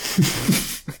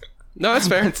 No, that's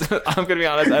fair. I'm gonna be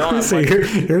honest. I don't have So much.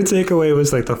 your takeaway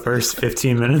was like the first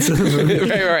 15 minutes of the movie.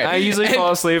 right. I usually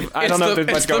fall asleep. I don't know if there's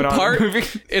much going on in the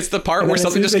movie. It's the part And where then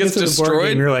as something soon just as they gets get to the board game,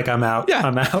 destroyed. you're like, I'm out. Yeah.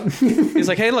 I'm out. He's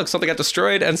like, hey, look, something got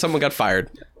destroyed and someone got fired.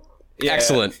 Yeah.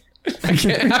 Excellent.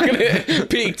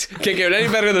 Peaked. Can't get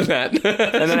any better than that.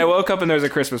 And then I woke up and there's a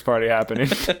Christmas party happening.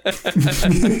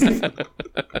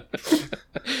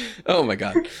 Oh my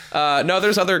god. No,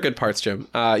 there's other good parts, Jim.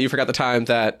 You forgot the time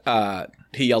that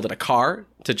he yelled at a car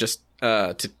to just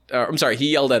I'm sorry,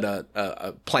 he yelled at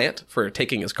a plant for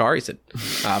taking his car. He said,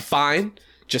 fine,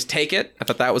 just take it. I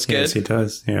thought that was good. Yes, he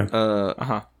does.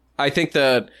 Yeah. I think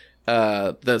that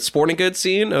the sporting goods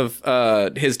scene of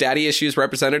his daddy issues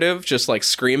representative just like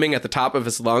screaming at the top of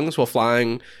his lungs while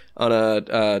flying on a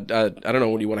I don't know,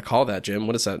 what do you want to call that, Jim?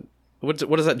 What is that?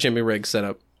 What is that Jimmy Rig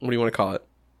setup? What do you want to call it?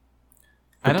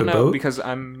 I don't the know boat? because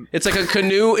I'm. It's like a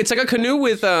canoe. It's like a canoe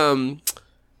with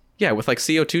with like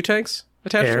CO2 tanks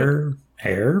attached to it.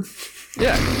 Air?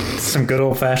 Yeah. Some good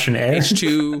old-fashioned air?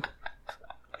 H2.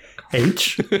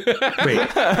 H?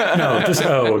 Wait. No, just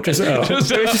O. Just O. It would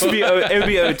just be it would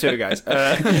be O2, guys.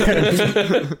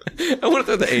 I want to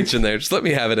throw the H in there. Just let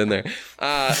me have it in there.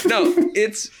 No,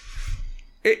 it's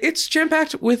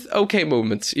jam-packed with okay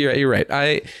moments. You're right.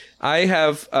 I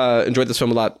have enjoyed this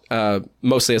film a lot,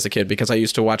 mostly as a kid, because I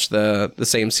used to watch the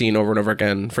same scene over and over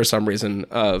again for some reason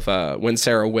of when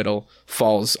Sarah Whittle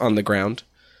falls on the ground.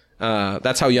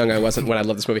 That's how young I wasn't when I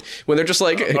loved this movie. When they're just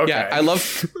like, yeah, I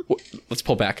love... Let's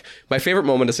pull back. My favorite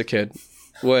moment as a kid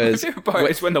was...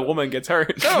 It's when the woman gets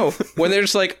hurt. No, when they're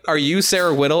just like, are you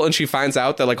Sarah Whittle? And she finds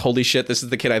out that, like, holy shit, this is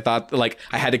the kid I thought, like,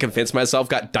 I had to convince myself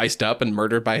got diced up and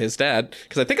murdered by his dad.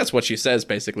 Because I think that's what she says,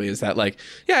 basically, is that, like,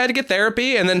 yeah, I had to get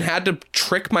therapy and then had to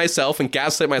trick myself and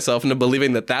gaslight myself into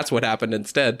believing that that's what happened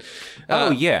instead.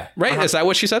 Yeah. Right? Is that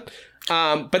what she said?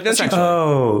 But then she...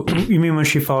 Oh, you mean when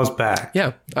she falls back?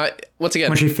 Yeah. Once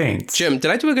again... When she faints. Jim,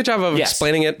 did I do a good job of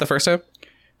explaining it the first time?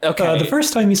 Okay. The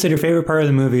first time you said your favorite part of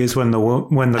the movie is when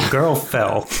the girl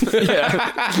fell.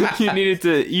 Yeah. You needed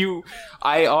to...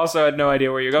 I also had no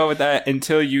idea where you're going with that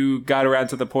until you got around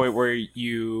to the point where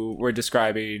you were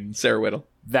describing Sarah Whittle.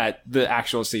 the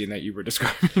actual scene that you were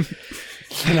describing.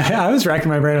 And I was racking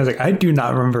my brain. I was like, I do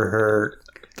not remember her...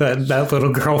 That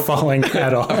little girl falling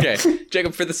at all. Okay,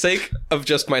 Jacob, for the sake of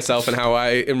just myself and how I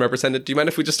am represented, do you mind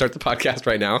if we just start the podcast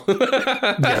right now?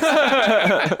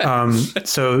 Yes.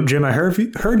 So, Jim, I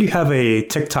heard you have a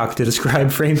TikTok to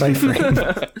describe frame by frame.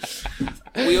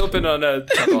 We opened on a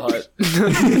Chuckle Hut.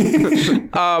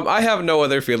 I have no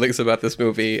other feelings about this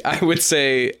movie. I would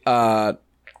say,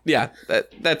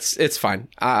 it's fine.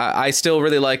 I still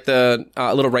really like the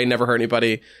Little Rain Never Hurt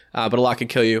Anybody, but a lot can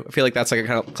kill you. I feel like that's like a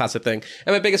kind of classic thing.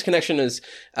 And my biggest connection is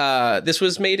this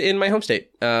was made in my home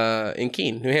state, in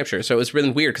Keene, New Hampshire. So it was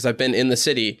really weird because I've been in the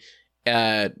city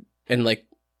and like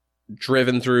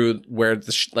driven through where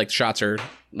the shots are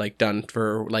like done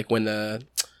for like when the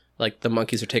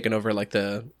monkeys are taking over like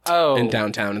in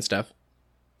downtown and stuff.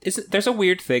 There's a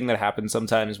weird thing that happens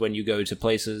sometimes when you go to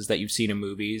places that you've seen in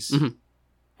movies. Mm-hmm.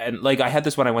 And like I had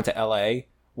this when I went to LA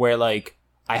where like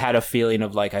I had a feeling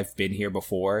of like I've been here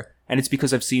before, and it's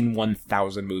because I've seen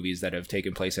 1,000 movies that have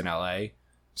taken place in LA.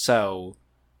 So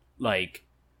like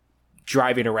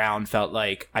driving around felt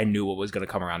like I knew what was going to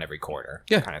come around every corner,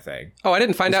 kind of thing. Oh, I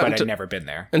didn't find out until I'd never been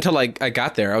there. Until I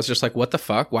got there. I was just like, what the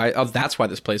fuck? Why? Oh, that's why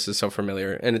this place is so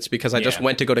familiar. And it's because I just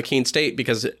went to go to Keene State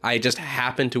because I just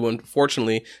happened to,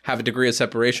 unfortunately, have a degree of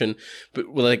separation.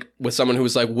 But like with someone who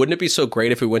was like, wouldn't it be so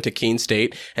great if we went to Keene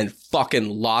State and fucking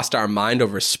lost our mind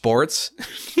over sports?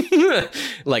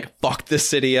 Like, fuck this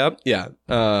city up? Yeah.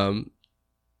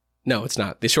 No, it's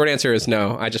not. The short answer is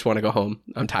no. I just want to go home.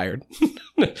 I'm tired.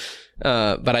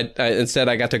 But I instead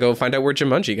I got to go find out where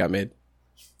Jumanji got made.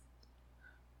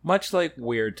 Much like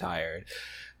We're Tired.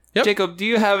 Yep. Jacob, do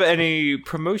you have any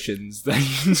promotions? Do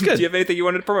you have anything you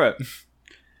wanted to promote?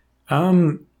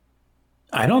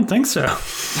 I don't think so.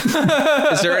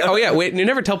 Is there? Oh yeah, wait. You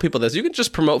never tell people this. You can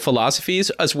just promote philosophies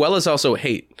as well as also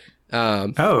hate.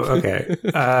 Okay.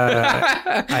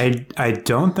 I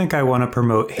don't think I want to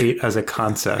promote hate as a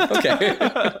concept. Okay.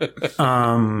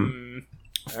 All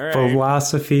right.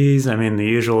 Philosophies. I mean, the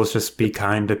usual is just be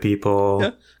kind to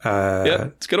people. Yeah,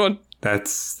 it's a good one.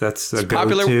 That's a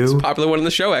popular. go-to. It's a popular one in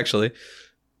the show, actually.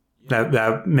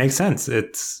 That makes sense.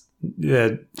 It's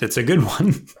a good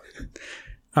one.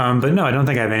 But no, I don't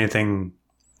think I have anything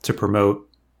to promote.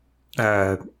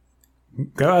 Go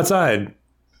outside.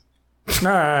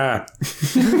 How do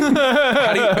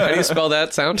you spell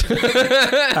that sound?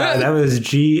 That was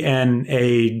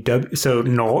GNAW. So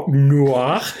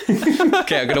noir.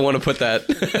 Okay, I'm gonna want to put that.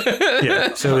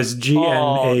 Yeah. So it's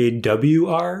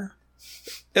GNAWR.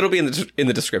 It'll be in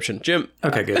the description. Jim.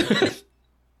 Okay, good.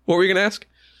 What were you gonna ask?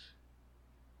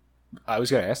 I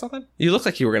was going to ask something? You look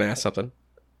like you were gonna ask something.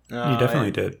 You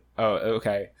definitely did. Oh,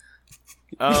 okay.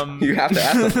 You have to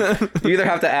ask something. You either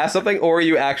have to ask something or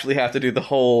you actually have to do the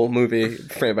whole movie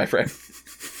frame by frame.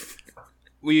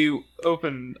 We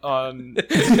open on...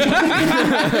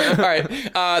 All right.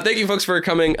 Thank you, folks, for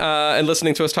coming and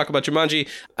listening to us talk about Jumanji.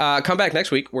 Come back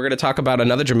next week. We're going to talk about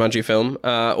another Jumanji film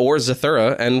or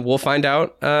Zathura, and we'll find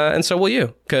out, and so will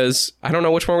you, because I don't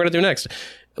know which one we're going to do next.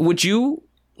 Would you...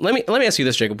 Let me ask you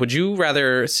this, Jacob. Would you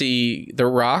rather see The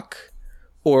Rock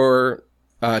or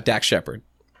Dax Shepard?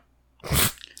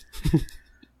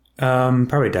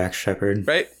 Probably Dax Shepard.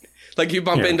 Right? Like you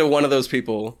bump Yeah. into one of those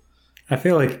people. I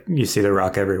feel like you see The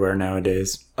Rock everywhere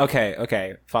nowadays.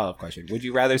 Okay. Follow-up question. Would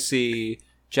you rather see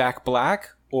Jack Black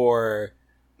or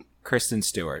Kristen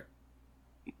Stewart?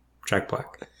 Jack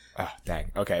Black. Oh,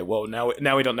 dang. Okay, well,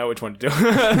 now we don't know which one to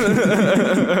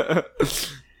do.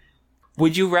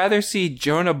 Would you rather see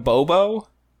Jonah Bobo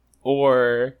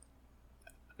or...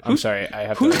 I'm sorry, I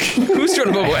have to... Who's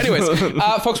Jordan Bobo? Anyways,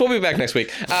 folks, we'll be back next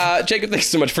week. Jacob, thanks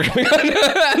so much for coming on.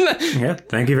 Yeah,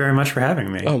 thank you very much for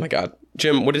having me. Oh my God,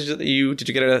 Jim, what did you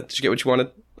get what you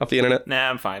wanted off the internet? Nah,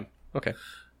 I'm fine. Okay.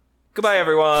 Goodbye,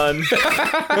 everyone.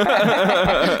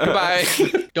 Goodbye.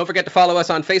 Don't forget to follow us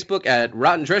on Facebook at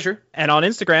Rotten Treasure And on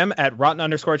Instagram at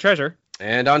rotten_treasure.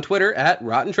 and on Twitter at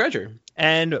Rotten Treasure.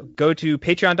 And go to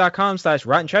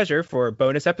patreon.com/rotten treasure for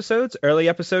bonus episodes, early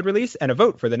episode release, and a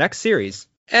vote for the next series.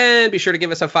 And be sure to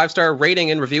give us a 5-star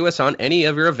rating and review us on any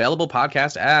of your available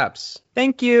podcast apps.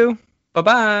 Thank you.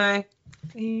 Bye-bye.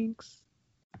 Thanks.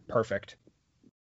 Perfect.